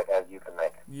aerobic as you can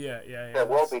make it. There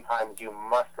will be times you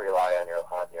must rely on your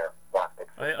lactic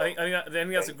system. I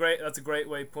think that's a great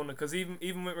way of putting it, because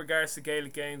even with regards to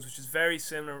Gaelic games, which is very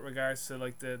similar with regards to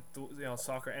like the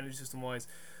soccer energy system wise.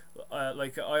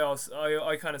 Like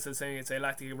I kind of said saying it's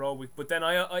alactic aerobic, but then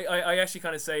I actually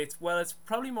kind of say it's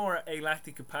probably more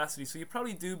alactic capacity. So you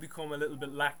probably do become a little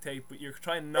bit lactate, but you're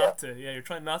trying not to. Yeah, you're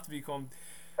trying not to become.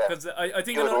 Because I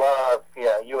think you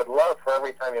would love for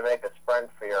every time you make a sprint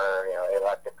for your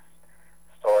alactic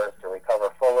stores to recover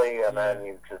fully, and then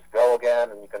you just go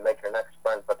again and you can make your next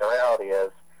sprint. But the reality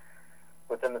is,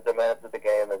 within the demands of the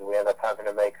game, is we end up having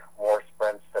to make more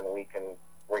sprints than we can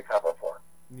recover for.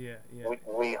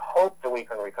 We hope that we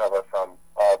can recover from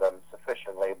all of them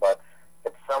sufficiently, but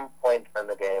at some point in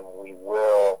the game we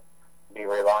will be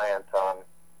reliant on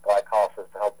glycolysis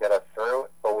to help get us through,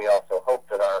 but we also hope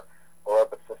that our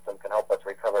aerobic system can help us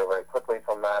recover very quickly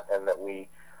from that, and that we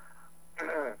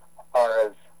are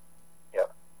as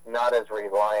not as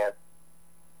reliant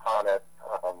on it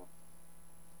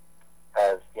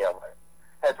as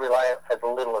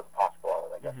little as possible,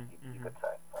 I guess you could say.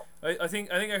 I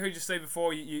think I heard you say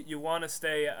before you want to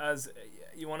stay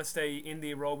in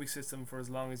the aerobic system for as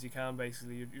long as you can.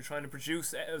 Basically, you're trying to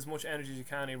produce as much energy as you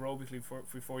can aerobically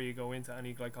before you go into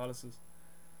any glycolysis.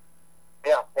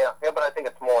 Yeah, but I think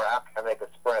it's more after I make a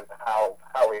sprint, how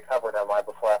recovered am I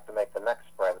before I have to make the next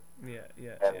sprint?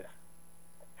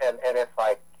 And if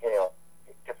I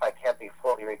can't be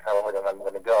fully recovered and I'm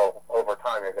going to go over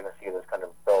time, you're going to see this kind of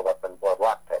build up in blood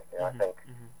lactate. I think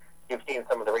you've seen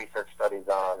some of the research studies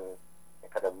on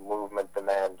kind of movement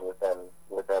demands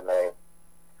within a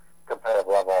competitive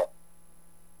level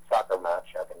soccer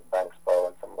match. I think Bankspo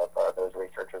and some of those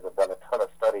researchers have done a ton of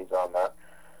studies on that.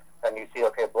 And you see,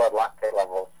 okay, blood lactate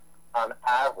levels on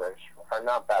average are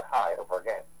not that high over a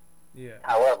game.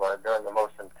 However, during the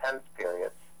most intense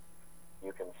periods,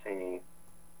 you can see,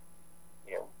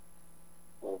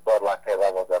 blood lactate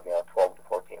levels of 12 to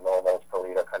 14 millimoles per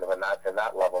liter, kind of in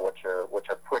that level, which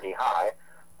are pretty high.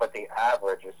 But the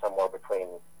average is somewhere between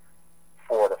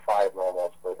 4 to 5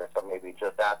 millimoles per liter, so maybe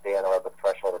just at the anaerobic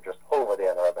threshold or just over the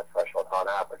anaerobic threshold on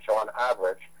average. So on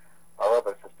average, our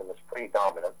aerobic system is pretty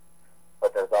dominant.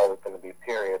 But there's always going to be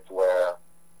periods where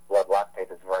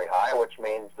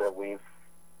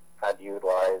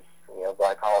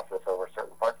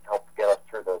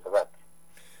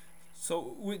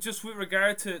just with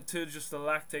regard to just the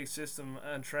lactate system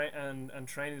and training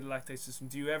the lactate system,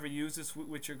 do you ever use this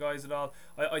with your guys at all?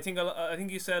 I think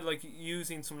you said like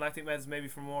using some lactate meds maybe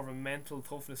from more of a mental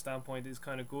toughness standpoint is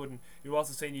kind of good, and you're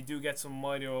also saying you do get some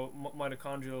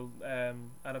mitochondrial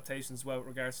adaptations as well with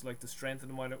regards to like the strength of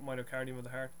the myocardium of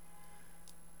the heart.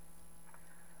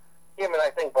 Yeah, I mean, I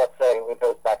think, let's say it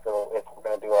goes back to if we're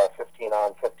going to do our 15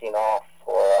 on, 15 off,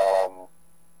 or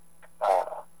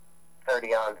 30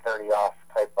 on, 30 off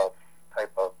type of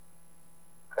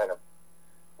kind of,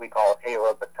 we call it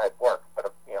aerobic type work. But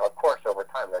of course, over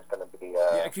time, there's going to be.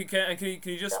 Yeah,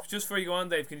 can you just before you go on,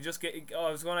 Dave? Can you just get? Oh,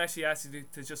 I was going to actually ask you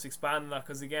to just expand on that,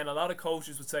 because again, a lot of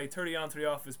coaches would say 30 on, 30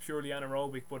 off is purely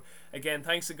anaerobic, but again,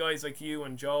 thanks to guys like you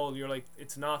and Joel, you're like,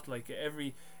 it's not. Like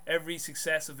every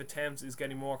successive attempt is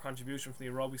getting more contribution from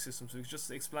the aerobic system. So just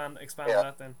expand on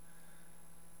that then.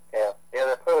 Yeah,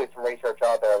 there's clearly some research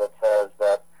out there that says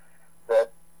that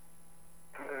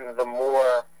the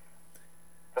more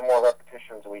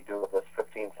repetitions we do of this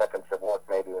 15 seconds of work,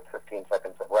 maybe with 15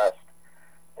 seconds of rest,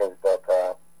 is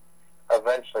that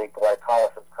eventually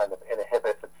glycolysis kind of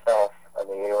inhibits itself, and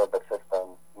the aerobic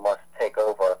system must take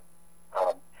over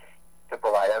to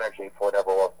provide energy for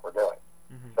whatever work we're doing.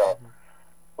 So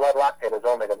blood lactate is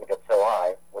only going to get so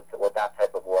high with that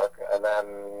type of work, and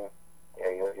then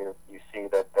you see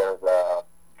that there's a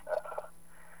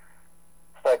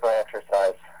cycling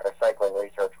exercise or cycling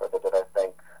research where they did, I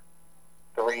think,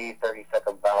 3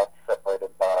 30-second bouts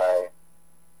separated by, I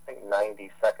think,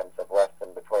 90 seconds of rest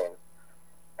in between.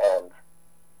 And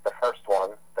the first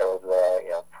one, there was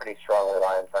a pretty strong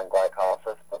reliance on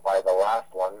glycolysis, but by the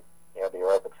last one, the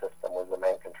aerobic system was the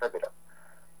main contributor.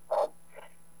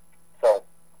 So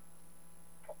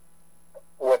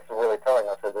what's really telling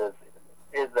us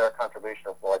is there a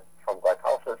contribution from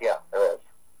glycolysis? Yeah, there is.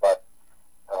 But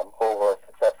over a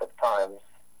successive times,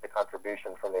 the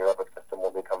contribution from the aerobic system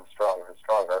will become stronger and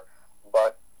stronger.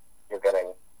 But you're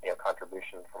getting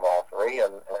contribution from all three,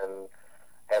 and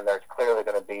there's clearly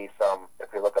going to be some.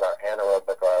 If we look at our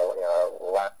anaerobic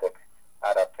or lactic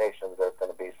adaptations, there's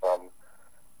going to be some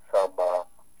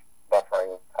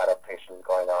buffering adaptations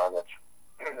going on, which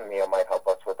might help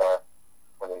us with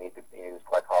when we need to use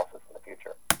glycolysis in the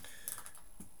future.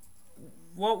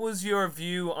 What was your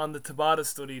view on the Tabata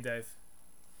study, Dave?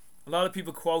 A lot of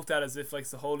people quote that as if like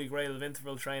it's the holy grail of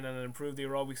interval training and improve the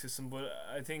aerobic system, but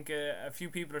I think a few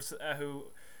people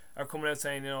who are coming out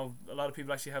saying a lot of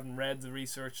people actually haven't read the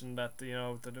research, and that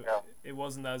it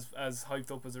wasn't as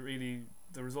hyped up as it really,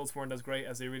 the results weren't as great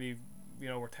as they really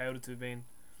were touted to have been.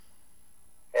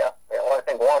 Yeah. Well, I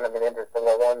think interesting.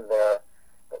 One,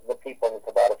 the people in the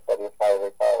Tabata study, if I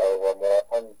recall, were more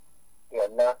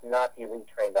not elite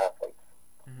trained athletes.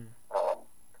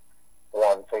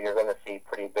 One, so you're going to see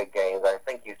pretty big gains. I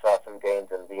think you saw some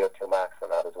gains in VO2 max in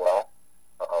that as well,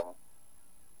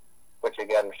 which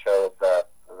again shows that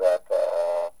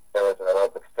there was an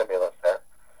aerobic stimulus there.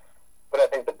 But I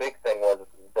think the big thing was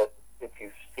that if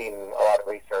you've seen a lot of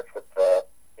research with the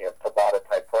Tabata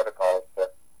type protocols,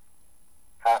 that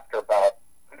after about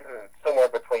somewhere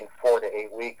between 4 to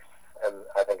 8 weeks, and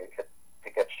I think it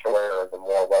gets shorter the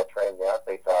more well trained the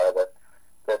athletes are, that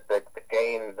the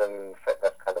gains in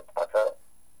fitness kind of plateau.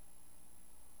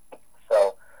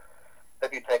 So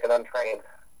if you take an untrained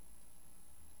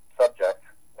subject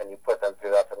and you put them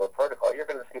through that type of protocol, you're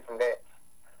going to see some gains.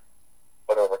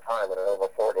 But over time, in an over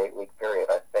 4 to 8 week period,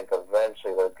 I think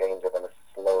eventually those gains are going to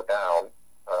slow down.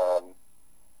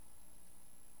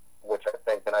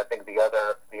 I think the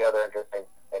other interesting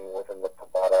thing within the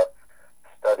Tabata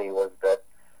study was that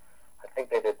I think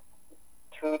they did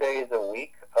 2 days a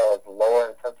week of lower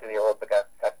intensity aerobic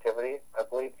activity, I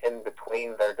believe, in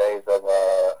between their days of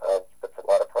the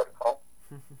Tabata protocol,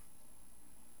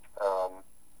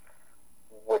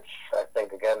 which I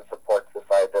think again supports this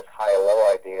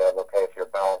high-low idea of, okay, if you're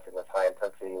balancing this high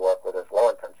intensity work with this low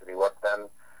intensity work, then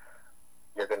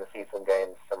you're going to see some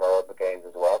gains, some aerobic gains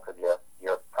as well, because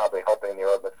you're probably helping the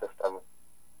aerobic system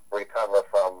recover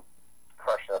from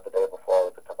crushing it the day before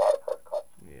with the Tabata protocol.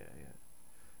 Yeah.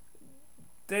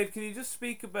 Dave, can you just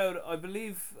speak about? I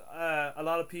believe a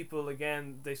lot of people,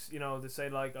 again, they say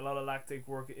like a lot of lactic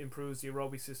work improves the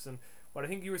aerobic system, but I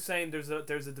think you were saying there's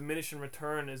a diminishing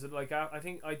return. Is it like, I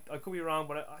think I could be wrong,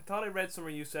 but I thought I read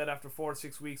somewhere you said after 4 to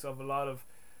 6 weeks of a lot of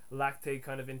lactate,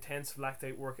 kind of intensive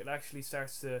lactate work, it actually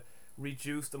starts to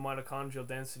reduce the mitochondrial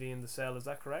density in the cell. Is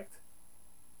that correct?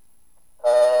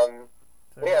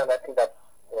 Yeah, and I think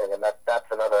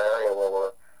that's another area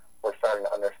where we're starting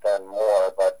to understand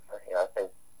more. But I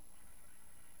think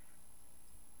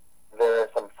there is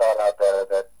some thought out there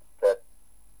that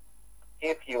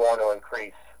if you want to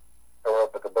increase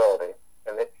aerobic ability,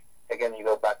 and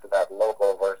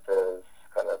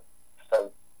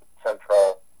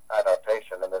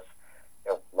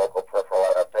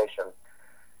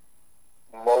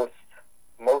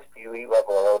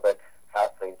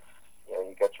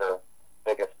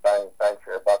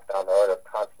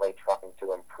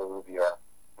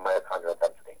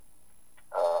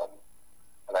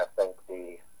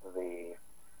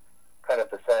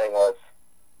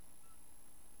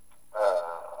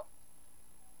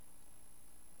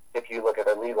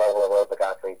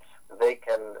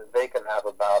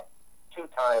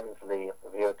times the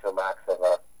VO2 max of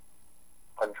a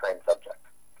untrained subject.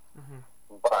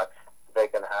 Mm-hmm. But they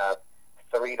can have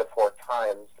 3 to 4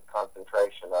 times the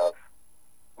concentration of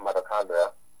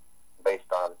mitochondria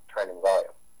based on training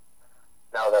volume.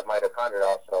 Now that mitochondria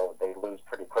also, they lose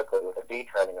pretty quickly with a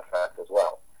detraining effect as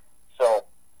well. So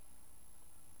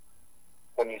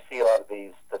when you see a lot of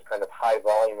this kind of high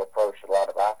volume approach that a lot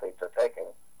of athletes are taking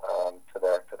to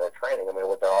their training, I mean,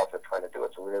 what they're also trying to do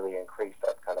is really increase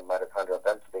that kind of mitochondrial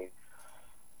density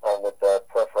with the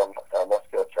peripheral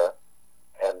musculature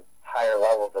and higher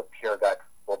levels of pure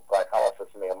glycolysis.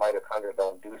 I mean, mitochondria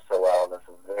don't do so well in this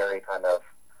very kind of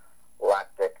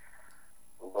lactic,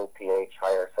 low pH,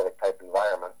 higher acidic type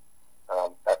environment.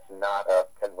 That's not an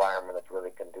environment that's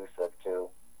really conducive to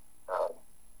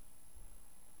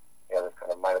this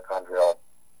kind of mitochondrial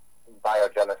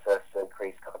biogenesis,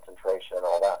 increased concentration, and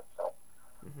all that. So,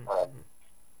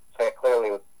 so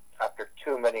clearly, after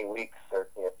too many weeks or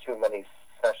too many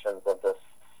sessions of this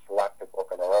lactic work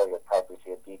in a row, you'll probably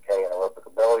see a decay in aerobic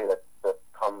ability that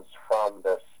comes from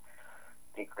this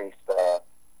decreased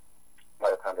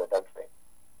mitochondrial density.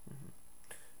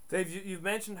 Dave, you've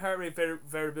mentioned heart rate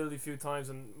variability a few times,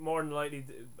 and more than likely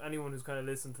anyone who's kind of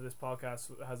listened to this podcast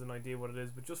has an idea what it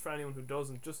is, but just for anyone who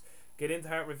doesn't, just get into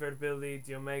heart rate variability,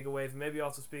 the Omega Wave, and maybe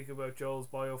also speak about Joel's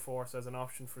BioForce as an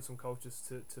option for some coaches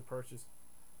to purchase.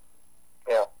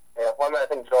 Yeah. Well, I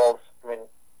think Joel's, when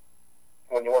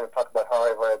you want to talk about heart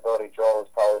rate variability, Joel is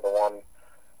probably the one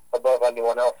above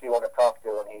anyone else you want to talk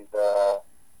to, and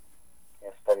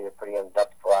he's studied it pretty in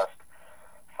depth the last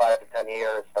 5 to 10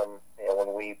 years.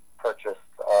 When we purchased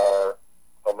our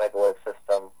Omega Wave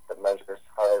system that measures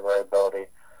heart rate variability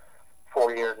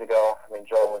 4 years ago,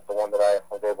 Joel was the one that I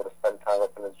was able to spend time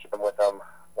with in his gym with him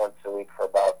once a week for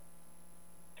about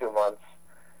 2 months,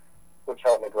 which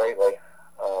helped me greatly.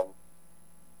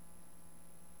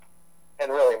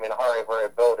 And really, heart rate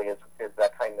variability is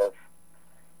that kind of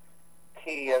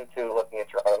key into looking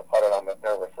at your autonomic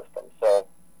nervous system. So,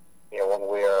 when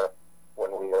we're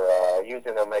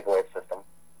using the Omega Wave system,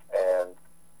 and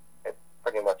it's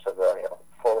pretty much of a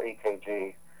full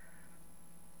EKG,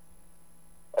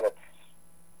 and it's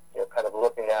kind of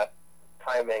looking at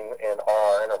timing in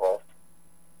RR intervals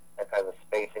and kind of the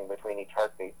spacing between each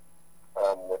heartbeat,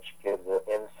 which gives an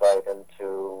insight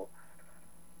into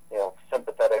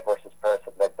sympathetic versus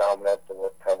parasympathetic dominance, and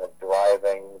with kind of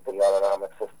driving the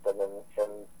autonomic system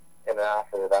in an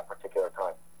athlete at that particular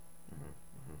time.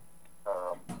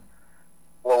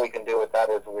 What we can do with that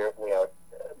is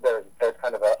there's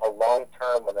kind of a long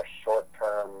term and a short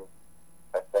term,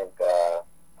 I think,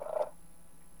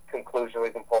 conclusion we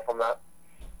can pull from that.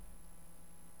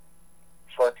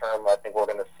 Short term, I think we're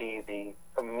going to see the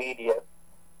immediate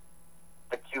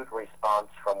acute response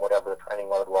from whatever the training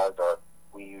load was, or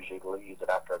we usually use it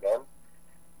after a game.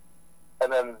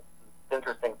 And then the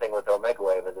interesting thing with Omega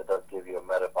Wave is it does give you a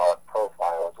metabolic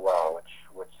profile as well,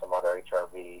 which some other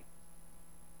HRV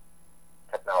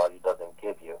technology doesn't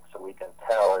give you. So we can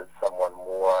tell is someone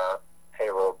more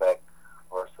aerobic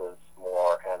versus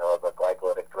more anaerobic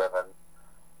glycolytic driven.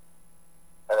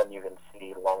 And then you can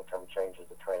see long-term changes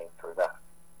of training through that.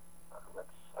 It's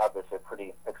obviously a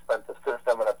pretty expensive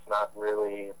system, and it's not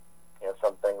really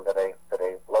something that a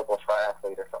local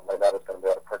triathlete or something like that is going to be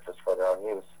able to purchase for their own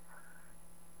use.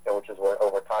 Which is where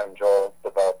over time Joel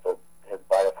developed his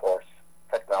BioForce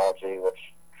technology,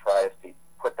 which tries to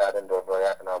put that into a very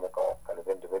economical kind of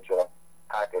individual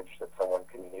package that someone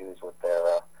can use with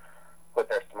their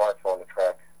smartphone to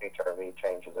track HRV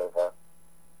changes over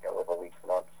weeks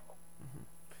and months.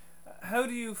 How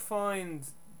do you find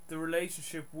the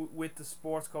relationship with the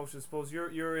sports coach? I suppose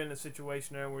you're in a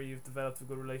situation now where you've developed a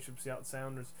good relationship with Seattle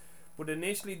Sounders, but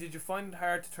initially did you find it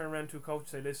hard to turn around to a coach and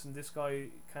say, listen, this guy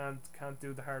can't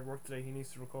do the hard work today, he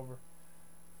needs to recover?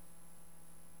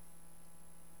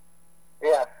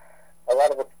 Yeah, a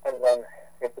lot of it depends on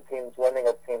if the team's winning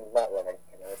or the team's not winning.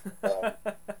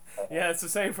 Yeah, it's the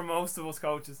same for most of us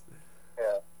coaches.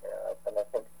 Yeah, and I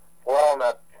think we're all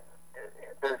not.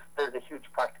 There's a huge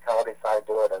practicality side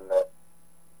to it, and that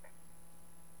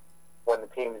when the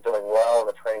team's doing well,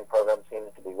 the training program seems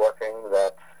to be working,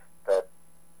 that the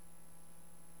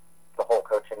whole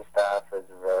coaching staff is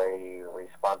very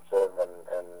responsive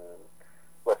and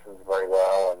listens very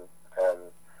well, and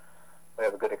we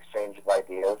have a good exchange of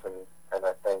ideas, and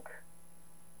I think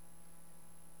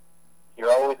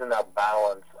you're always in that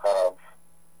balance of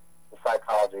the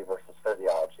psychology versus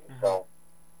physiology. Mm-hmm. So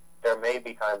there may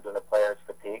be times when a player is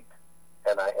fatigued,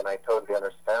 and I totally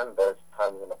understand there's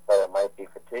times when a player might be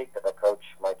fatigued, and a coach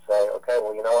might say, okay,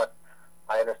 well, you know what,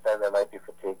 I understand they might be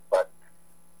fatigued, but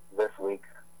this week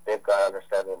they've got to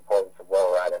understand the importance of where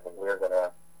we're at, and we're going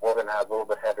to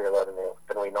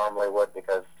normally would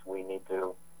because we need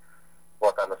to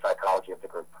work on the psychology of the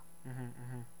group.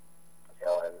 You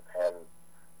know, and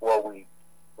what we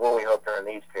hope during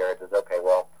these periods is, okay,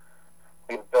 well,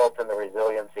 we've built in the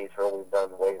resiliency through we've done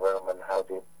weight room and how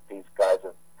these guys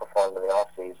have performed in the off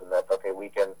season. That's okay.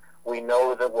 We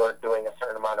know that we're doing a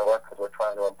certain amount of work because we're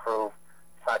trying to improve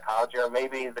psychology, or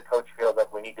maybe the coach feels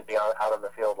like we need to be out on the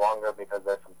field longer because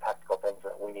there's some tactical things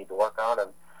that we need to work on,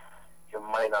 and it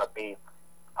might not be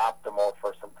optimal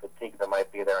for some fatigue that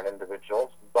might be there in individuals.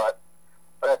 But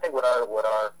I think what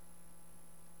our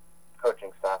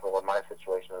coaching staff and what my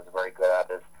situation is very good at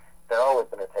is they're always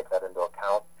going to take that into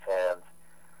account, and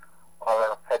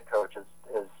our head coach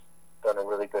has done a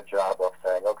really good job of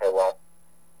saying, okay, well,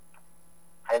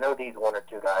 I know these one or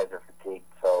two guys are fatigued,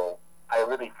 so I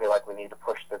really feel like we need to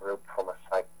push the group from a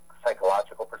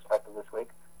psychological perspective this week.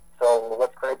 So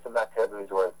let's create some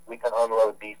activities where we can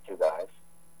unload these two guys,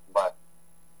 but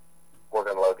we're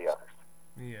going to load the others.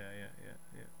 Yeah.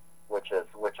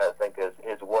 Which I think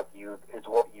is what you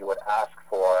would ask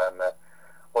for, and that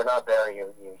we're not there.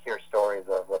 You hear stories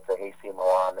of, let's say, AC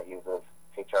Milan that uses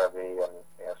HRV and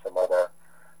some other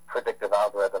predictive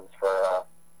algorithms for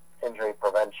injury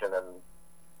prevention, and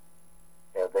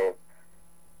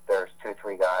there's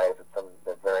 2-3 guys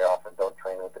that very often don't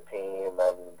train with the team,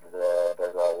 and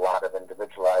there's a lot of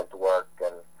individualized work,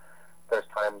 and there's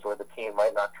times where the team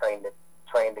might not train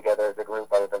together as a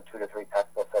group other than 2 to 3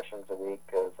 tactical sessions a week,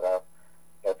 because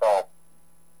it's all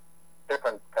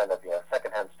different kind of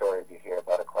secondhand stories you hear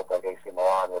about a club like AC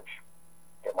Milan, which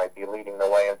it might be leading the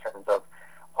way in terms of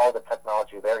all the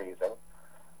technology they're using.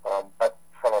 But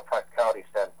from a practicality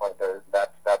standpoint,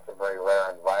 that's a very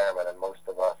rare environment, and most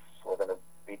of us, we're going to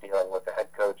be dealing with a head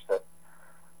coach that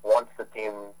wants the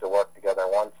team to work together,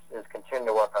 is continuing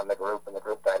to work on the group and the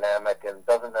group dynamic, and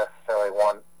doesn't necessarily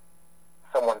want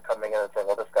someone coming in and saying,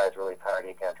 well, this guy's really tired,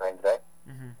 he can't train today.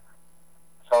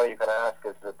 So all you can ask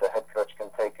is that the head coach can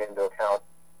take into account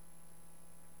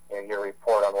your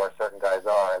report on where certain guys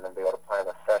are, and then be able to plan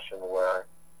a session where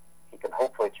he can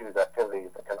hopefully choose activities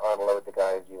that can unload the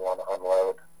guys you want to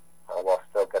unload while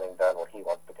still getting done what he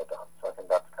wants to get done. So I think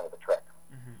that's kind of the trick.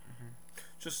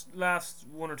 Just last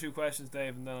 1 or 2 questions,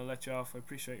 Dave, and then I'll let you off. I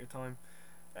appreciate your time.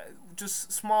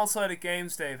 Just small-sided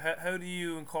games, Dave. How do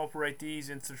you incorporate these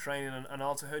into training, and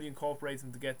also how do you incorporate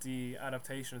them to get the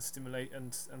adaptation and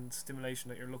stimulation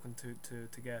that you're looking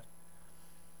to get?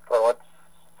 So let's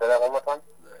say that one more time.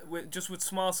 With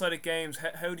small-sided games,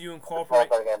 how do you incorporate?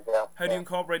 Games, how do you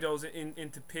incorporate those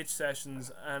into pitch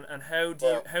sessions, and how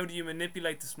do you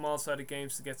manipulate the small-sided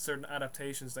games to get certain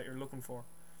adaptations that you're looking for?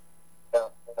 No,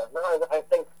 I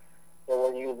think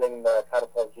we're using the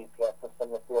Catapult GPS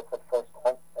system this year for the first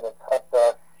time, and it's helped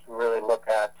us really look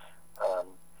at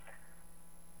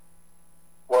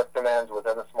work demands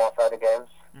within the small-sided games,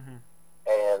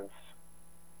 and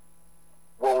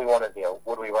what we want to do.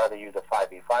 Would we rather use a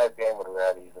 5v5 game? Would we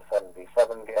rather use a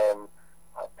 7v7 game?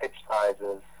 Pitch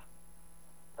sizes,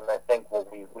 and I think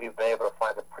we've been able to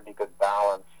find a pretty good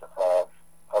balance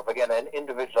of again, an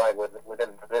individualized within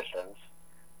positions.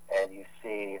 And you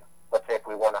see, let's say if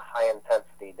we want a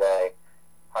high-intensity day,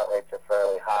 heart rates are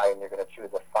fairly high, and you're going to choose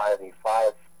a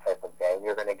 5v5 type of game,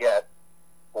 you're going to get,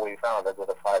 what we found is with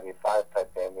a 5v5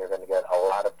 type game, you're going to get a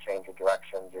lot of change of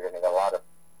directions, you're going to get a lot of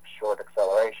short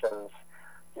accelerations,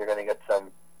 you're going to get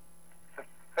some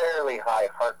fairly high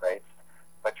heart rates,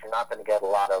 but you're not going to get a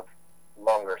lot of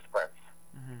longer sprints.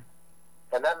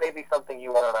 And that may be something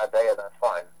you want on that day, and that's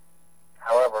fine.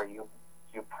 However, you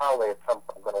probably at some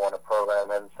point going to want to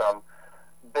program in some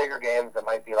bigger games that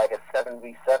might be like a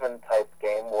 7v7 type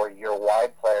game where your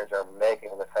wide players are making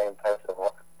the same types of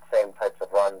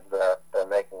runs that they're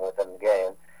making within the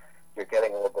game. You're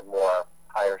getting a little bit more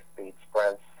higher speed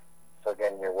sprints. So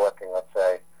again, you're working, let's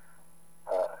say,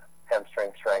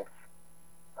 hamstring strength.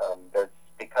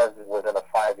 Because within a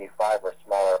 5v5 or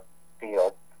smaller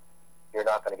field, you're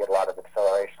not going to get a lot of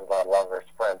accelerations on longer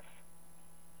sprints.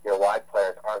 Your wide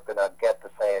players aren't going to get the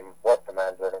same work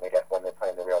demands they're going to get when they play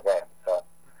in the real game. So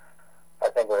I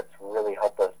think what it's really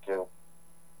helped us do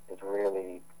is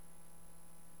really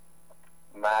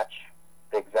match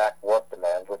the exact work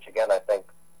demands, which again I think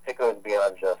it goes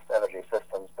beyond just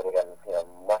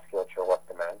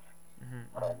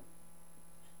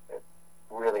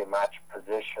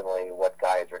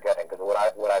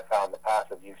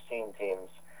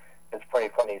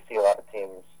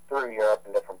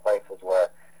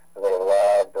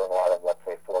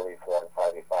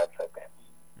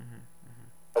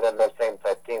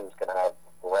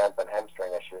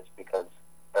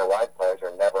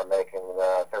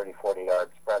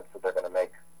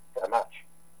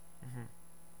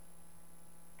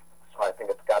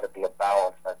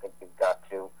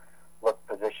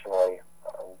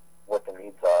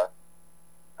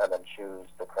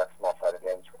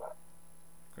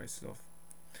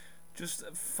Just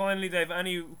finally, Dave,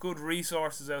 any good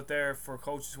resources out there for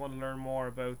coaches who want to learn more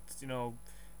about,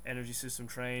 energy system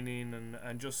training,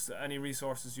 and just any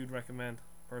resources you'd recommend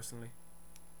personally?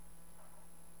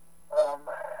 Um,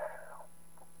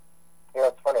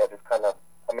 it's funny.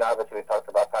 Obviously we talked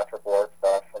about Patrick Ward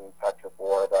stuff, and Patrick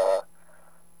Ward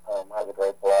has a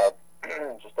great blog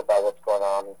just about what's going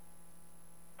on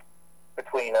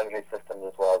between energy systems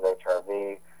as well as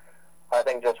HRV. I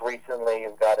think just recently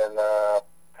you've got a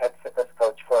head fitness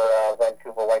coach for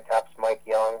Vancouver Whitecaps, Mike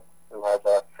Young, who has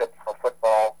a Fit for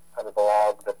Football kind of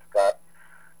blog that's got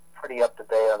pretty up to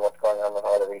date on what's going on with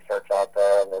all the research out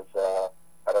there. And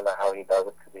I don't know how he does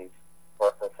it because he's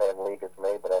working the same league as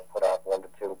me, but I put out 1 to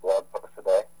 2 blog posts a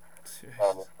day.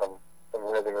 Some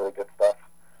really, really good stuff.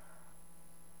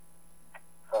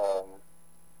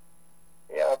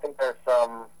 I think there's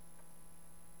some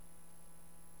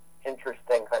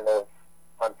interesting kind of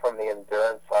from the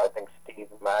endurance side. I think Steve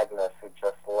Magnus, who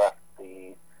just left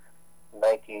the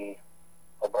Nike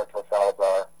Alberto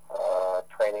Salazar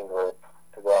training group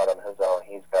to go out on his own,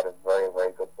 he's got a very,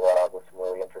 very good blog with some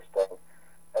really interesting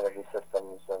energy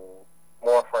systems, and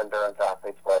more for endurance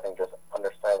athletes, but I think just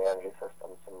understanding energy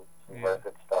systems, some very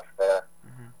good stuff there.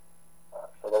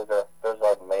 So those are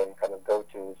the main kind of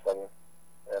go-tos, and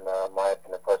in my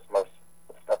opinion, of course, most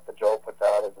of the stuff that Joel puts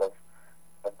out is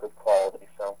of good quality.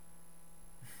 So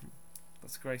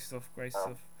that's great stuff.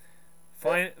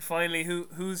 Finally,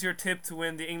 who's your tip to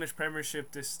win the English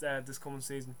Premiership this coming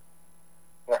season?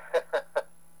 Well,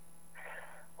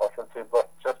 since we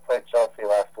just played Chelsea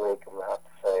last week, I'm gonna have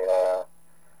to say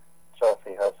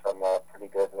Chelsea has some pretty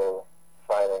good new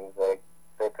signings.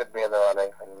 They could be in the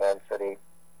running, and Man City.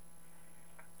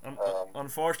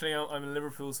 Unfortunately, I'm a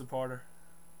Liverpool supporter.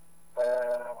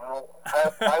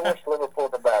 I wish Liverpool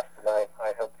the best, and I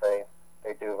hope they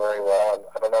do very well. And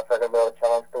I don't know if they're going to be able to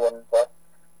challenge to win, but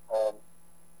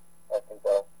I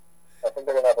think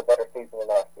they're going to have a better season than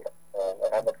last year.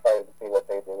 And I'm excited to see what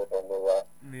they do with their new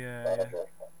manager.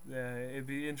 Yeah, it'd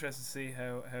be interesting to see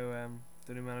how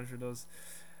the new manager does.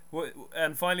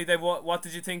 And finally, Dave, what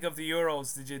did you think of the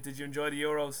Euros? Did you enjoy the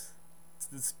Euros?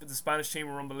 The Spanish team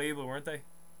were unbelievable, weren't they?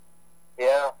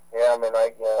 Yeah.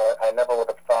 I never would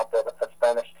have thought that a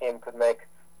Spanish team could make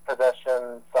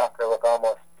possession soccer look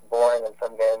almost boring in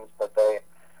some games, but they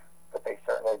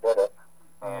certainly did it.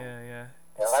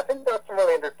 I think there were some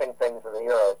really interesting things in the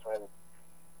Euros.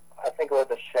 I think it was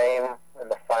a shame in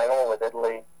the final with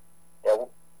Italy.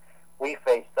 We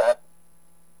faced that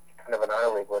kind of in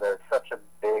our league where there's a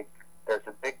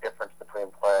big difference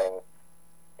between playing.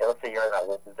 Let's say you're in that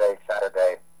Wednesday,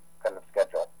 Saturday kind of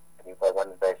schedule, and you play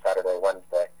Wednesday, Saturday,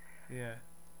 Wednesday. Yeah.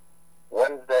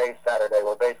 Wednesday, Saturday.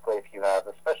 Well, basically,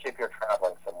 especially if you're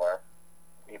traveling somewhere,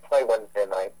 you play Wednesday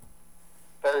night.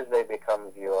 Thursday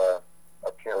becomes your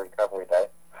a pure recovery day.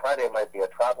 Friday might be a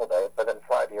travel day, but then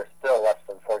Friday you're still less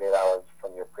than 48 hours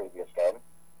from your previous game.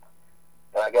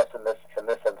 And I guess in this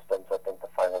instance, I think the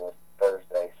final was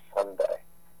Thursday, Sunday.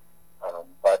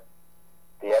 But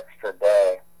the extra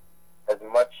day, as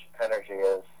much energy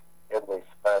as Italy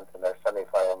spent in their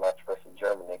semifinal match versus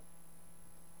Germany,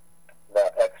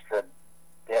 the extra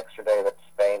day that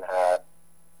Spain had,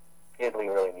 Italy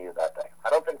really needed that day. I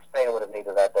don't think Spain would have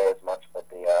needed that day as much, but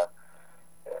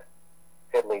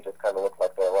Italy just kind of looked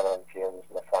like they were running on fumes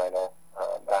in the final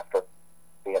after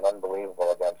being unbelievable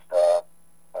against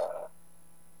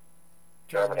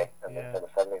Germany in the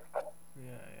semi-final.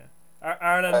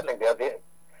 Ireland. I think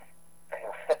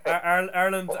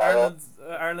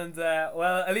Ireland.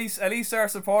 Well, at least our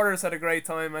supporters had a great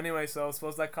time anyway, so I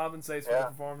suppose that compensates for the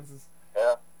performances.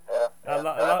 Yeah. I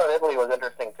thought Italy was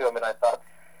interesting too. I thought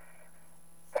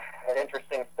an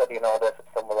interesting study in all this is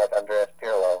someone like Andreas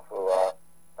Pirlo, who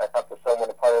I thought was someone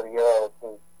a part of the Euros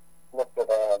who looked at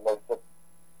most of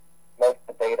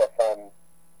the data from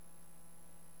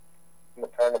the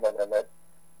tournament, and that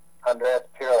Andreas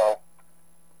Pirlo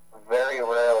very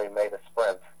rarely made a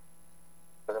sprint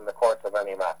within the course of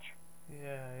any match.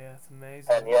 Yeah, it's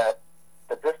amazing. And yet,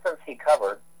 the distance he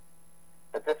covered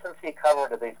at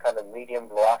these kind of medium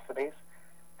velocities,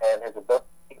 and his ability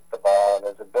to keep the ball and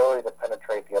his ability to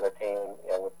penetrate the other team,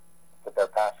 with their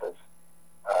passes,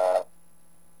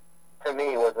 to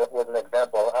me was an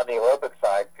example. On the aerobic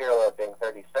side, Pirlo being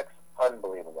 36,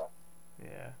 unbelievable.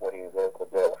 Yeah. What he was able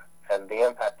to do, and the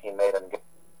impact he made on games.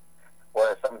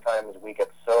 Whereas sometimes we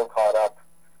get so caught up,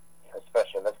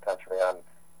 especially in this country, on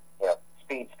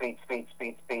speed,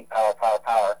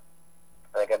 power,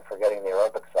 and again forgetting the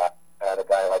aerobic side. A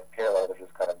guy like Pirlo that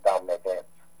just kind of dominate games.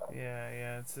 So.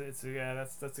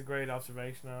 That's a great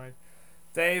observation. All right,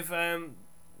 Dave.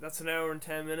 That's an hour and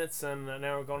 10 minutes, and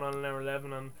now we're going on an hour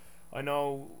 11, and I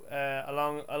know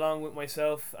along with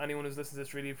myself, anyone who's listening to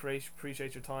this really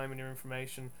appreciate your time and your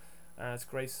information. It's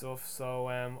great stuff. So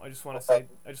I just want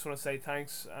to say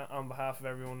thanks on behalf of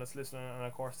everyone that's listening, and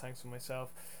of course thanks for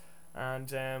myself.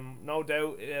 And no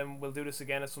doubt we'll do this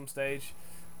again at some stage.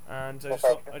 And I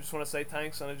just want to say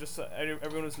thanks, and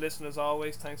everyone who's listening, as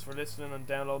always, thanks for listening and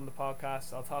downloading the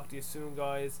podcast. I'll talk to you soon,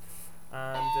 guys,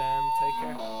 and take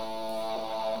care.